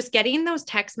 So just getting those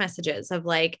text messages of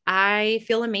like, I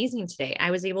feel amazing today.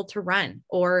 I was able to run.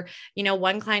 Or, you know,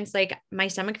 one client's like, my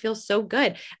stomach feels so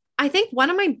good. I think one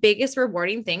of my biggest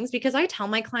rewarding things, because I tell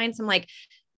my clients, I'm like,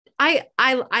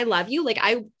 I love you. Like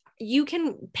you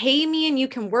can pay me and you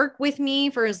can work with me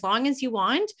for as long as you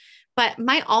want. But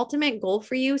my ultimate goal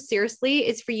for you, seriously,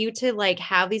 is for you to like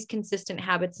have these consistent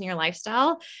habits in your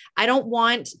lifestyle. I don't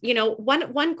want, you know,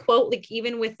 one quote, like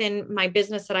even within my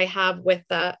business that I have with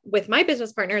my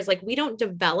business partners, like we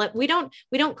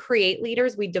don't create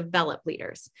leaders, we develop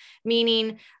leaders.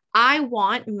 Meaning I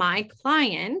want my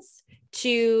clients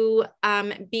to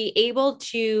be able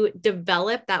to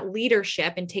develop that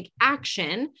leadership and take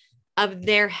action of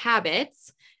their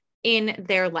habits in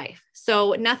their life.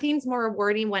 So nothing's more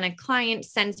rewarding when a client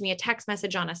sends me a text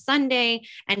message on a Sunday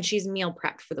and she's meal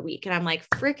prepped for the week. And I'm like,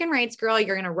 freaking rights, girl,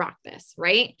 you're going to rock this.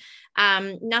 Right.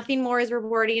 Nothing more is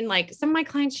rewarding. Like some of my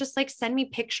clients just like send me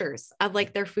pictures of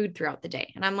like their food throughout the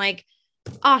day. And I'm like,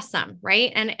 awesome.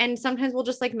 Right. And sometimes we'll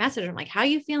just like message them like, how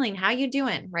you feeling? How you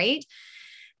doing? Right.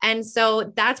 And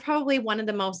so that's probably one of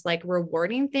the most like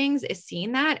rewarding things, is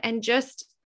seeing that and just,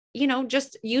 you know,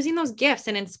 just using those gifts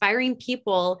and inspiring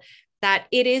people that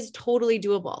it is totally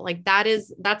doable. Like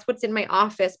that's what's in my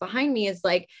office behind me, is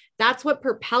like, that's what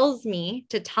propels me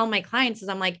to tell my clients, is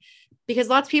I'm like, because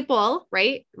lots of people,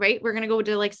 right. We're going to go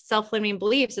to like self-limiting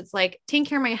beliefs. It's like taking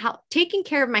care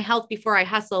of my health before I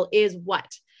hustle is what?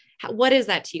 What is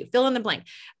that to you? Fill in the blank.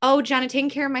 Oh, Jenna, taking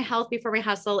care of my health before my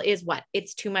hustle is what?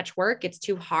 It's too much work. It's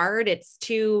too hard. It's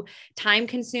too time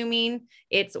consuming.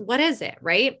 What is it?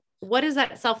 Right. What is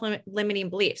that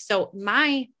self-limiting belief? So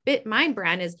my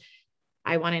brand is,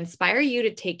 I want to inspire you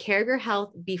to take care of your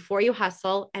health before you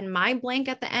hustle. And my blank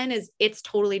at the end is, it's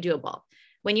totally doable.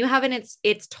 When you have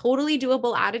it's totally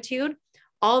doable attitude,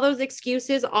 all those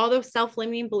excuses, all those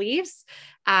self-limiting beliefs,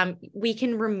 we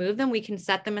can remove them. We can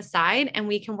set them aside and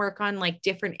we can work on like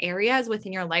different areas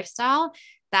within your lifestyle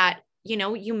that, you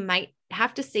know, you might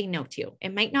have to say no to.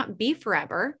 It might not be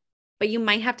forever, but you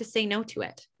might have to say no to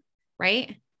it.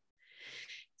 Right.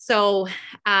 So,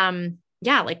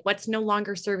 yeah, like what's no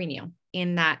longer serving you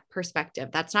in that perspective?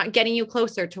 That's not getting you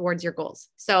closer towards your goals.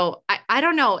 So I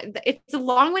don't know. It's a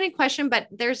long-winded question, but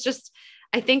there's just,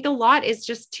 I think a lot is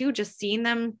just seeing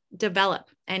them develop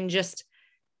and just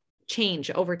change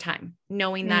over time,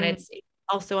 knowing that it's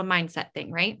also a mindset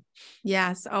thing, right?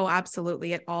 Yes. Oh,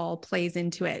 absolutely. It all plays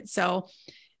into it. So,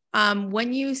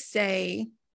 when you say,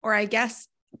 or I guess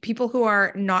people who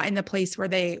are not in the place where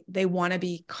they want to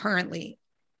be currently,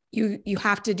 you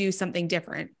have to do something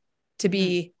different to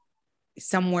be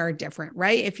somewhere different,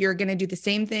 right? If you're going to do the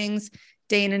same things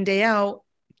day in and day out,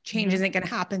 change isn't going to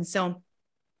happen. So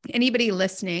anybody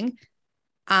listening,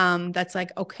 that's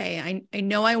like, okay, I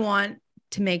know I want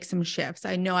to make some shifts.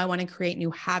 I know I want to create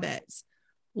new habits.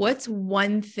 What's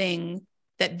one thing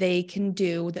that they can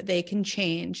do, that they can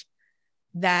change,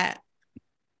 that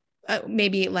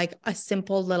maybe like a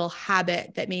simple little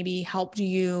habit that maybe helped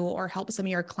you or help some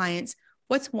of your clients?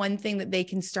 What's one thing that they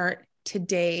can start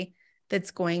today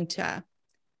that's going to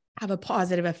have a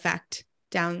positive effect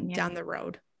down the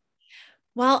road?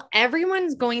 Well,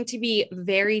 everyone's going to be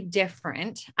very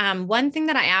different. One thing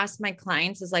that I ask my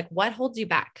clients is like, what holds you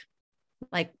back?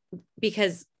 Like,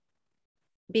 because,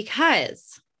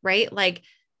 right? Like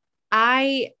how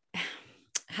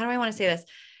do I want to say this?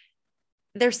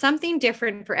 There's something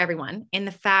different for everyone in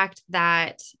the fact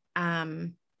that,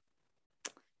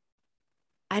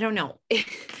 I don't know.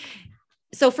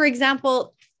 So for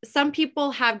example, some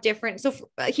people have different,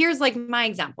 here's like my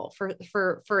example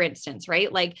for instance, right?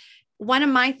 Like one of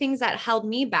my things that held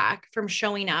me back from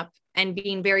showing up and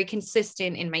being very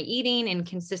consistent in my eating and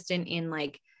consistent in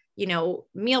like, meal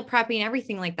prepping,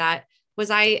 everything like that was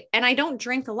I don't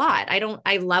drink a lot.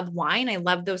 I love wine. I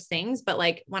love those things. But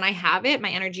like when I have it, my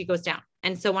energy goes down.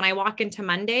 And so when I walk into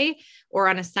Monday or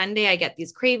on a Sunday, I get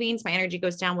these cravings, my energy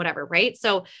goes down, whatever. Right.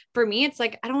 So for me, it's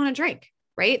like, I don't want to drink.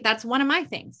 Right. That's one of my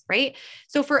things. Right.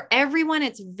 So for everyone,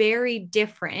 it's very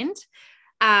different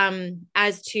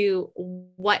as to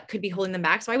what could be holding them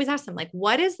back. So I always ask them, like,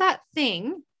 what is that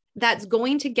thing that's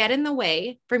going to get in the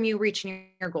way from you reaching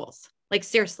your goals? Like,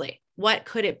 seriously, what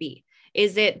could it be?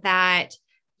 Is it that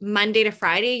Monday to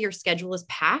Friday, your schedule is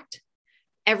packed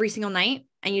every single night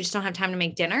and you just don't have time to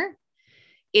make dinner?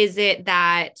 Is it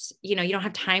that, you don't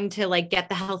have time to like get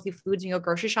the healthy foods and you go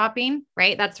grocery shopping,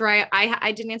 right? That's where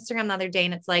I did an Instagram the other day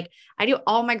and it's like, I do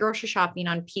all my grocery shopping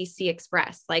on PC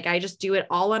Express. Like I just do it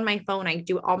all on my phone. I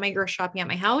do all my grocery shopping at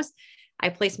my house. I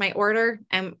place my order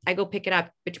and I go pick it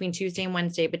up between Tuesday and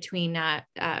Wednesday between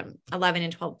 11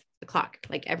 and 12 o'clock,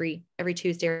 like every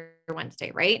Tuesday or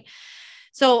Wednesday. Right.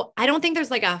 So I don't think there's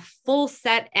like a full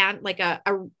set and like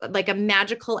a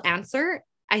magical answer.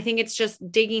 I think it's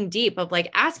just digging deep of like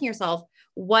asking yourself,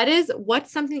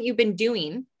 what's something that you've been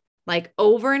doing like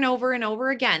over and over and over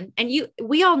again. And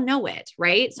we all know it.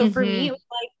 Right. So for me, it was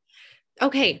like,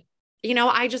 okay,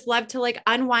 I just love to like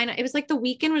unwind. It was like the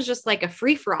weekend was just like a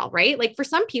free for all, right? Like for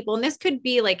some people, and this could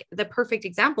be like the perfect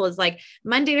example is like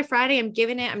Monday to Friday, I'm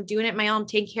doing it my own,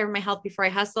 taking care of my health before I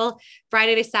hustle.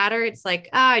 Friday to Saturday, it's like,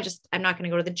 I'm not going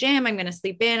to go to the gym. I'm going to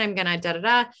sleep in. I'm going to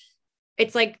da-da-da.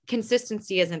 It's like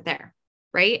consistency isn't there.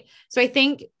 Right. So I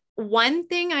think one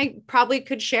thing I probably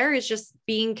could share is just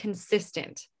being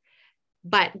consistent,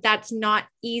 but that's not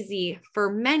easy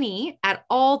for many at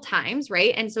all times.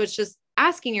 Right. And so it's just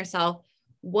asking yourself,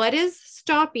 what is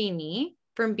stopping me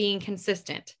from being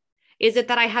consistent? Is it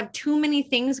that I have too many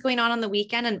things going on the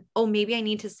weekend and, maybe I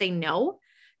need to say no,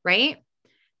 right?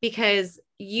 Because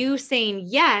you saying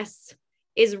yes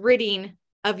is ridding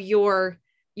of your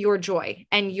joy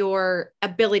and your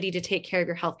ability to take care of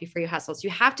your health before you hustle. So you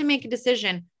have to make a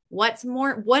decision. What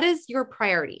is your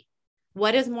priority?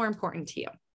 What is more important to you?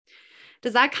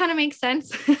 Does that kind of make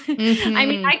sense? I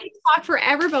mean, I can talk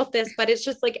forever about this, but it's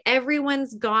just like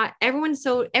everyone's got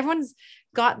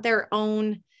their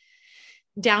own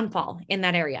downfall in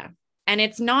that area. And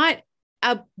it's not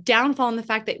a downfall in the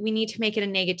fact that we need to make it a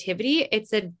negativity.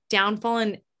 It's a downfall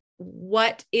in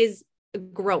what is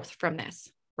growth from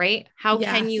this, right? How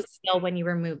can you feel when you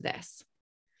remove this?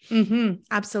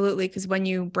 Absolutely. Because when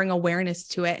you bring awareness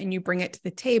to it and you bring it to the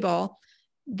table,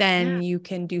 then you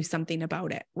can do something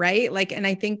about it. Right. Like, and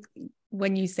I think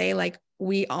when you say like,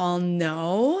 we all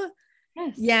know,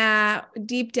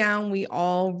 deep down, we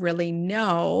all really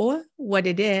know what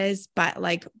it is, but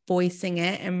like voicing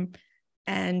it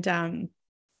and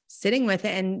sitting with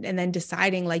it and then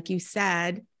deciding, like you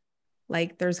said,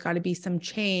 like there's got to be some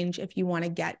change if you want to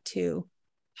get to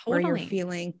where you're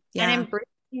feeling. And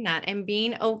embracing that and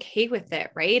being okay with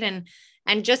it. Right. And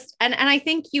I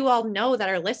think you all know that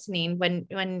are listening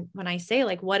when I say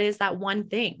like, what is that one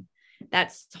thing?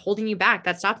 that's holding you back,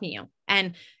 that's stopping you.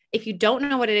 And if you don't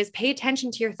know what it is, pay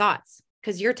attention to your thoughts,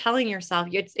 because you're telling yourself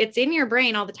it's in your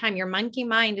brain all the time. Your monkey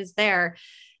mind is there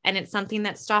and it's something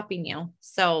that's stopping you.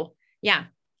 So yeah.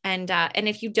 And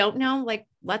if you don't know, like,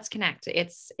 let's connect.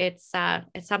 It's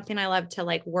something I love to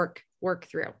like work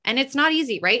through. And it's not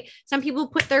easy, right? Some people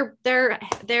put their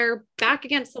back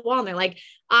against the wall and they're like,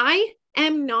 I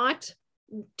am not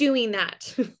doing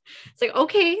that. It's like,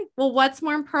 okay, well, what's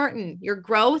more important, your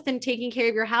growth and taking care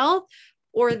of your health,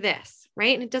 or this,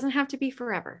 right? And it doesn't have to be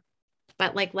forever,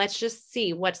 but like, let's just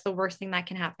see what's the worst thing that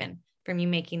can happen from you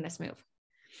making this move.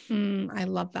 I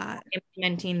love that.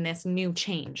 Implementing this new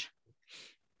change.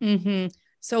 Mm-hmm.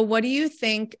 So what do you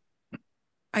think?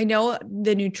 I know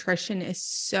the nutrition is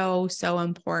so, so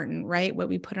important, right? What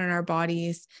we put in our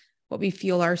bodies, what we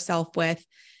fuel ourselves with.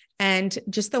 And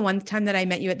just the one time that I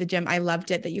met you at the gym, I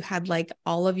loved it that you had like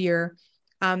all of your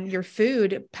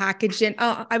food packaged in.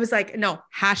 Oh, I was like, no,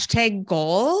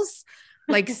 #goals.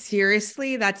 Like,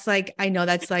 seriously, that's like, I know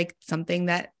that's like something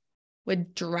that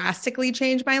would drastically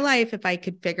change my life if I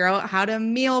could figure out how to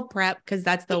meal prep. Cause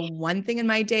that's the one thing in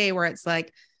my day where it's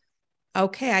like,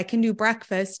 okay, I can do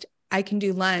breakfast, I can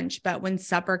do lunch, but when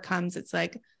supper comes, it's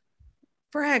like,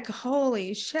 frick,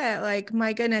 holy shit. Like,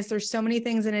 my goodness, there's so many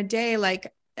things in a day.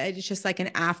 Like, it's just like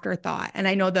an afterthought. And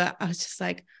I know that I was just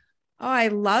like, oh, I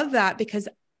love that, because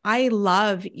I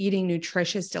love eating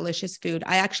nutritious, delicious food.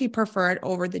 I actually prefer it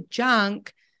over the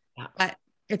junk, but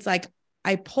it's like,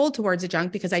 I pull towards the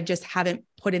junk because I just haven't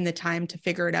put in the time to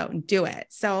figure it out and do it.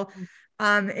 So,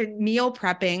 in meal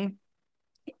prepping,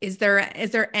 is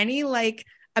there any like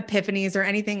epiphanies or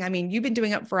anything? I mean, you've been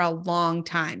doing it for a long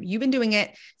time. You've been doing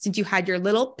it since you had your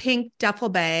little pink duffel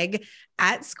bag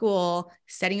at school,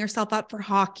 setting yourself up for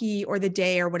hockey or the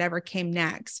day or whatever came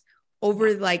next.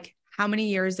 Over like how many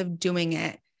years of doing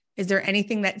it? Is there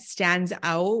anything that stands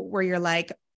out where you're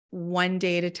like, one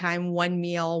day at a time, one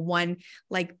meal, one,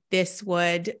 like, this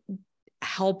would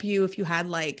help you if you had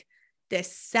like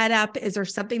this setup? Is there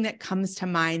something that comes to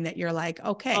mind that you're like,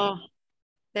 okay? Oh,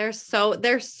 there's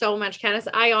so much, Candace.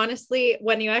 I honestly,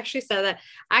 when you actually said that,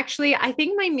 actually, I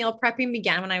think my meal prepping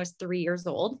began when I was 3 years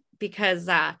old, because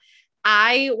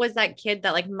I was that kid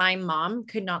that like my mom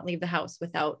could not leave the house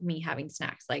without me having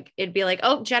snacks. Like, it'd be like,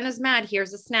 oh, Jenna's mad.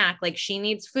 Here's a snack. Like, she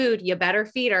needs food. You better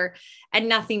feed her. And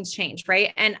nothing's changed.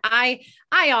 Right. And I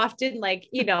often, like,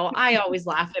 you know, I always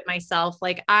laugh at myself.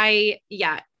 Like, I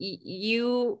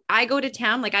go to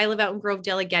town. Like, I live out in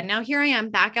Grovedale again. Now here I am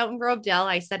back out in Grovedale.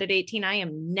 I said at 18, I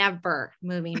am never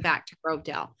moving back to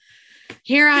Grovedale.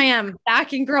 Here I am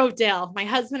back in Grovedale. My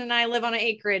husband and I live on an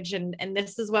acreage, and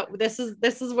this is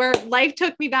where life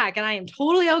took me back. And I am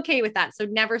totally okay with that. So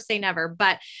never say never,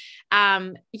 but,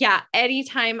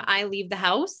 anytime I leave the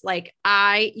house, like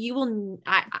I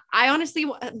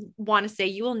honestly want to say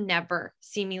you will never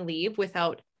see me leave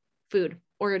without food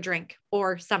or a drink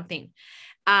or something.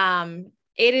 It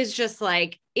is just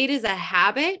like, it is a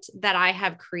habit that I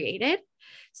have created.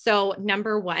 So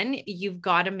number one, you've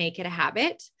got to make it a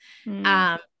habit.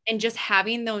 And just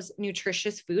having those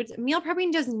nutritious foods. Meal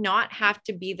prepping does not have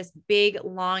to be this big,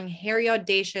 long, hairy,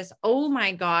 audacious, oh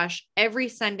my gosh, every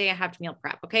Sunday I have to meal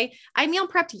prep. Okay. I meal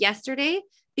prepped yesterday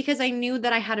because I knew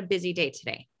that I had a busy day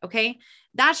today. Okay.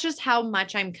 That's just how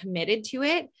much I'm committed to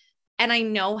it. And I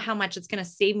know how much it's going to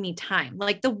save me time.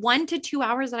 Like, the 1 to 2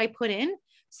 hours that I put in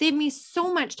saved me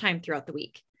so much time throughout the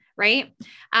week. Right.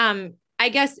 I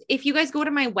guess if you guys go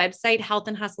to my website,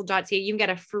 healthandhustle.ca, you can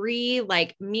get a free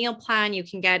like meal plan. You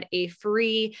can get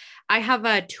I have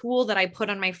a tool that I put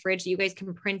on my fridge that you guys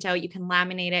can print out. You can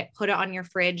laminate it, put it on your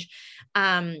fridge.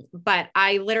 But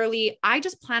I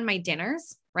just plan my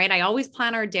dinners, right? I always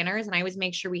plan our dinners, and I always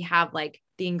make sure we have like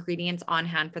the ingredients on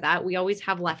hand for that. We always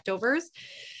have leftovers.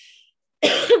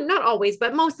 Not always,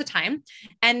 but most of the time.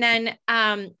 And then,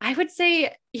 I would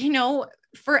say,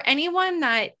 for anyone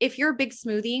that, if you're a big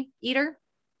smoothie eater,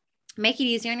 make it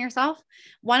easy on yourself.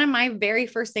 One of my very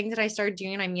first things that I started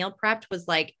doing when I meal prepped was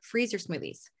like freeze your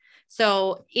smoothies.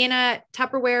 So in a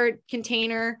Tupperware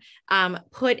container,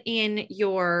 put in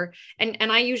your, and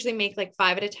I usually make like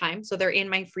 5 at a time. So they're in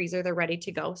my freezer, they're ready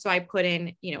to go. So I put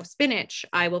in, spinach.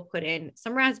 I will put in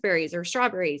some raspberries or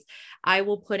strawberries. I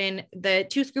will put in the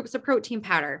 2 scoops of protein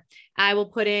powder. I will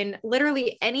put in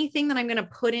literally anything that I'm going to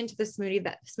put into the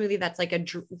smoothie that's like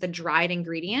the dried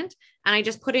ingredient. And I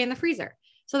just put it in the freezer.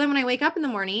 So then when I wake up in the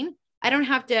morning, I don't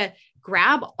have to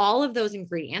grab all of those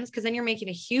ingredients, because then you're making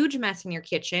a huge mess in your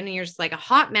kitchen and you're just like a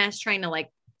hot mess trying to like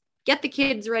get the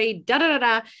kids ready.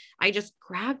 I just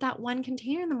grab that one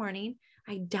container in the morning.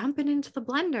 I dump it into the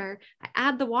blender. I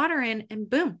add the water in, and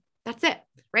boom, that's it.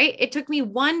 Right. It took me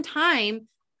one time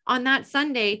on that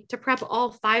Sunday to prep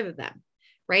all 5 of them.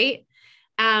 Right.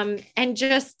 And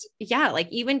just, yeah, like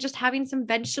even just having some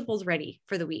vegetables ready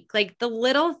for the week, like the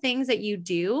little things that you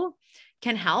do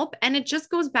can help. And it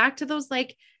just goes back to those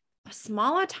like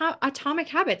small atomic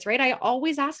habits, right? I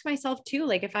always ask myself too,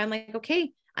 like if I'm like,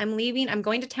 okay, I'm leaving, I'm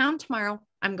going to town tomorrow.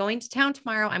 I'm going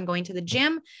to the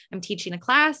gym, I'm teaching a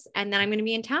class, and then I'm going to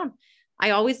be in town.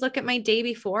 I always look at my day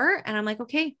before and I'm like,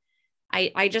 okay,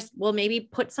 I just will maybe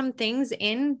put some things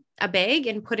in a bag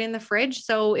and put in the fridge.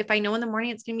 So if I know in the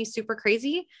morning it's going to be super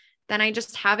crazy, then I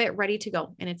just have it ready to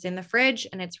go and it's in the fridge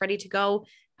and it's ready to go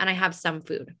and I have some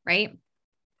food. Right.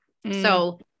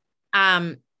 So,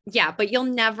 yeah, but you'll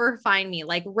never find me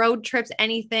like road trips,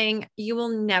 anything. You will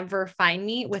never find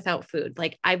me without food.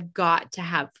 Like I've got to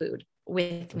have food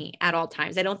with me at all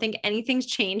times. I don't think anything's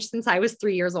changed since I was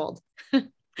 3 years old.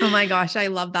 Oh my gosh, I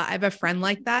love that. I have a friend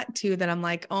like that too, that I'm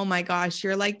like, oh my gosh,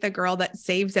 you're like the girl that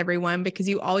saves everyone because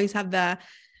you always have the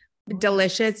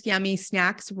delicious, yummy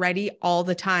snacks ready all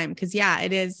the time. Cause yeah,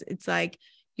 it is. It's like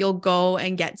you'll go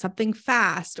and get something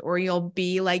fast or you'll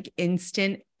be like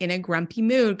instant in a grumpy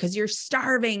mood because you're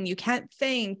starving. You can't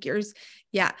think.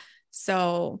 Yeah.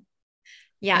 So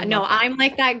yeah, no, I'm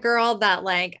like that girl that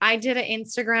like, I did an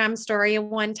Instagram story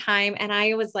one time and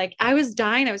I was like, I was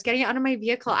dying. I was getting out of my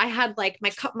vehicle. I had like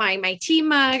my cup, my tea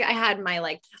mug. I had my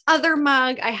like other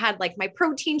mug. I had like my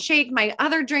protein shake, my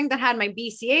other drink that had my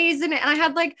BCAAs in it. And I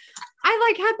had like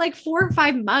 4 or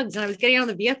 5 mugs and I was getting out of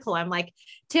the vehicle. I'm like,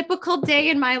 typical day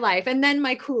in my life. And then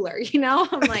my cooler,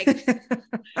 I'm like,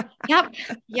 yep,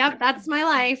 that's my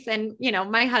life. And,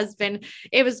 my husband,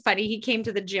 it was funny. He came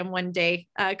to the gym one day,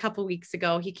 a couple weeks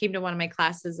ago. He came to one of my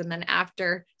classes. And then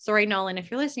after, sorry, Nolan, if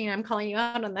you're listening, I'm calling you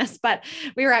out on this, but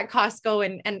we were at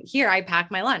Costco and here I pack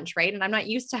my lunch, right? And I'm not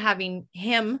used to having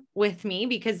him with me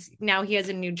because now he has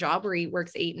a new job where he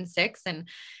works 8 and 6.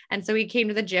 And so he came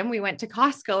to the gym, we went to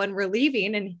Costco and we're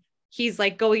leaving and he's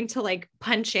like going to like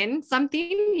punch in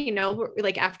something,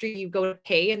 like after you go to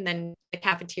pay and then the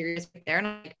cafeteria is right there. And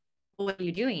I'm like, well, what are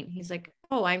you doing? He's like,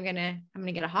 oh, I'm going to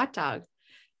get a hot dog.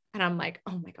 And I'm like,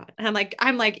 oh my God. And I'm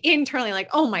like internally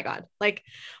like, oh my God, like,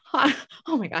 oh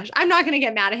my gosh, I'm not going to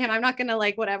get mad at him. I'm not going to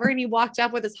like whatever. And he walked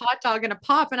up with his hot dog and a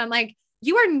pop. And I'm like,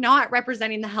 you are not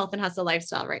representing the health and hustle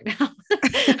lifestyle right now.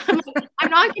 I'm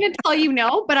not going to tell you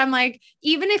no, but I'm like,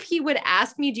 even if he would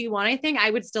ask me, do you want anything? I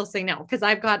would still say no. Cause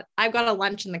I've got a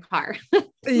lunch in the car.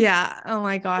 Yeah. Oh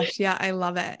my gosh. Yeah. I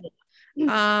love it.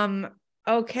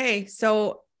 Okay.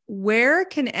 So where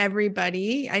can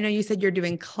everybody, I know you said you're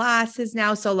doing classes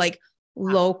now. So like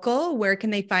local, where can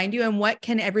they find you and what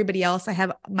can everybody else? I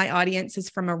have my audience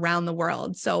is from around the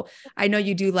world. So I know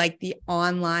you do like the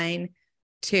online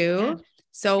too. Yeah.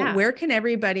 So where can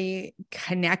everybody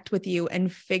connect with you and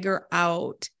figure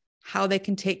out how they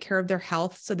can take care of their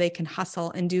health so they can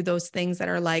hustle and do those things that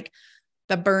are like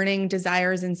the burning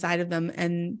desires inside of them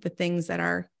and the things that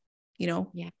are,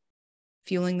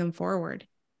 fueling them forward?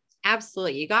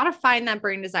 Absolutely. You got to find that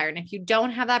burning desire. And if you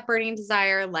don't have that burning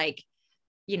desire, like,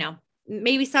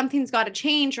 maybe something's got to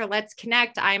change or let's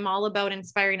connect. I'm all about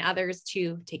inspiring others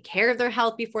to take care of their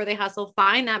health before they hustle,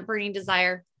 find that burning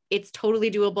desire. It's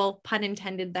totally doable, pun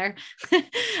intended there. But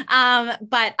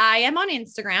I am on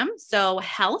Instagram. So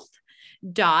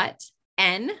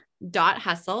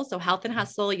health.n.hustle. So health and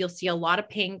hustle, you'll see a lot of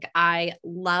pink. I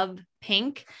love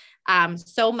pink.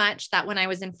 So much that when I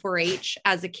was in 4-H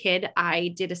as a kid,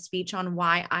 I did a speech on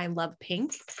why I love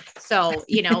pink. So,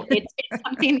 it's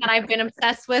something that I've been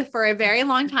obsessed with for a very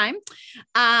long time.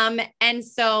 And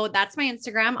so that's my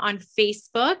Instagram. On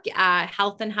Facebook,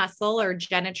 Health and Hustle or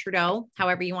Jenna Trudeau,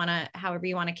 however you want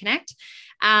to connect.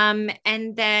 And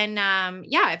then,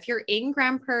 if you're in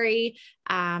Grand Prairie,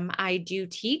 I do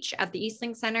teach at the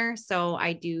Eastlink Center. So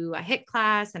I do a HIIT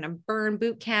class and a burn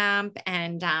boot camp.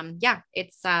 And,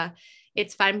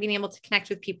 it's fun being able to connect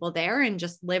with people there and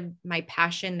just live my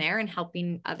passion there and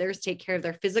helping others take care of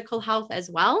their physical health as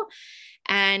well.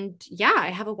 And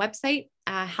I have a website,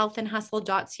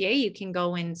 healthandhustle.ca. You can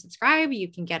go and subscribe. You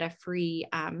can get a free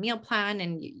meal plan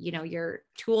and, your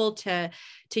tool to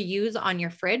use on your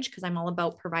fridge. Cause I'm all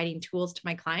about providing tools to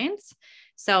my clients.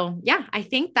 So I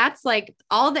think that's like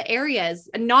all the areas.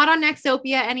 Not on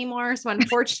Nexopia anymore. So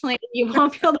unfortunately you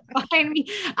won't be able to find me.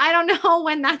 I don't know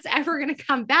when that's ever going to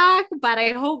come back, but I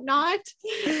hope not.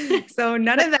 So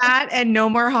none of that and no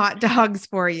more hot dogs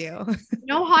for you.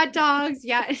 No hot dogs.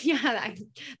 Yeah.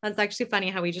 That's actually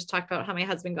funny how we just talked about how my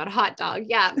husband got a hot dog.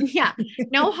 Yeah.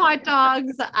 No hot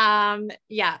dogs. No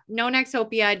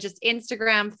Nexopia, just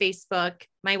Instagram, Facebook,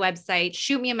 my website,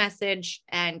 shoot me a message.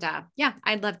 And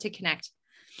I'd love to connect.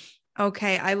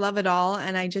 Okay. I love it all.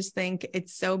 And I just think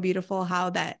it's so beautiful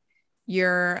how that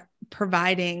you're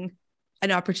providing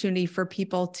an opportunity for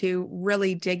people to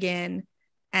really dig in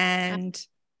and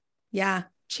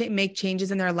make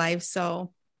changes in their lives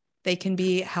so they can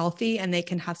be healthy and they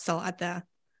can hustle at the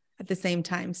same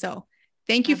time. So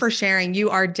thank you for sharing.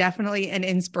 You are definitely an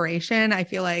inspiration. I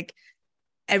feel like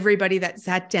everybody that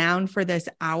sat down for this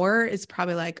hour is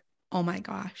probably like, oh my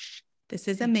gosh, this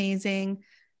is amazing.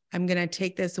 I'm going to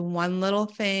take this one little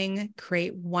thing,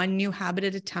 create one new habit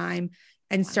at a time,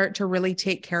 and start to really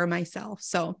take care of myself.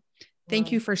 So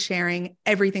thank you for sharing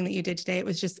everything that you did today. It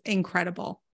was just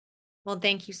incredible. Well,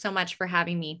 thank you so much for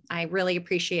having me. I really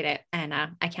appreciate it. And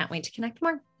I can't wait to connect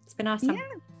more. It's been awesome. Yeah.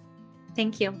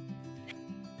 Thank you.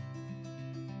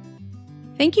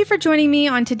 Thank you for joining me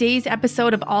on today's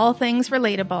episode of All Things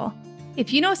Relatable.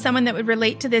 If you know someone that would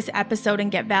relate to this episode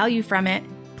and get value from it,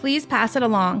 please pass it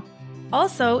along.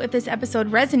 Also, if this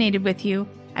episode resonated with you,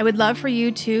 I would love for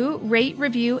you to rate,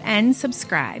 review, and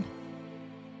subscribe.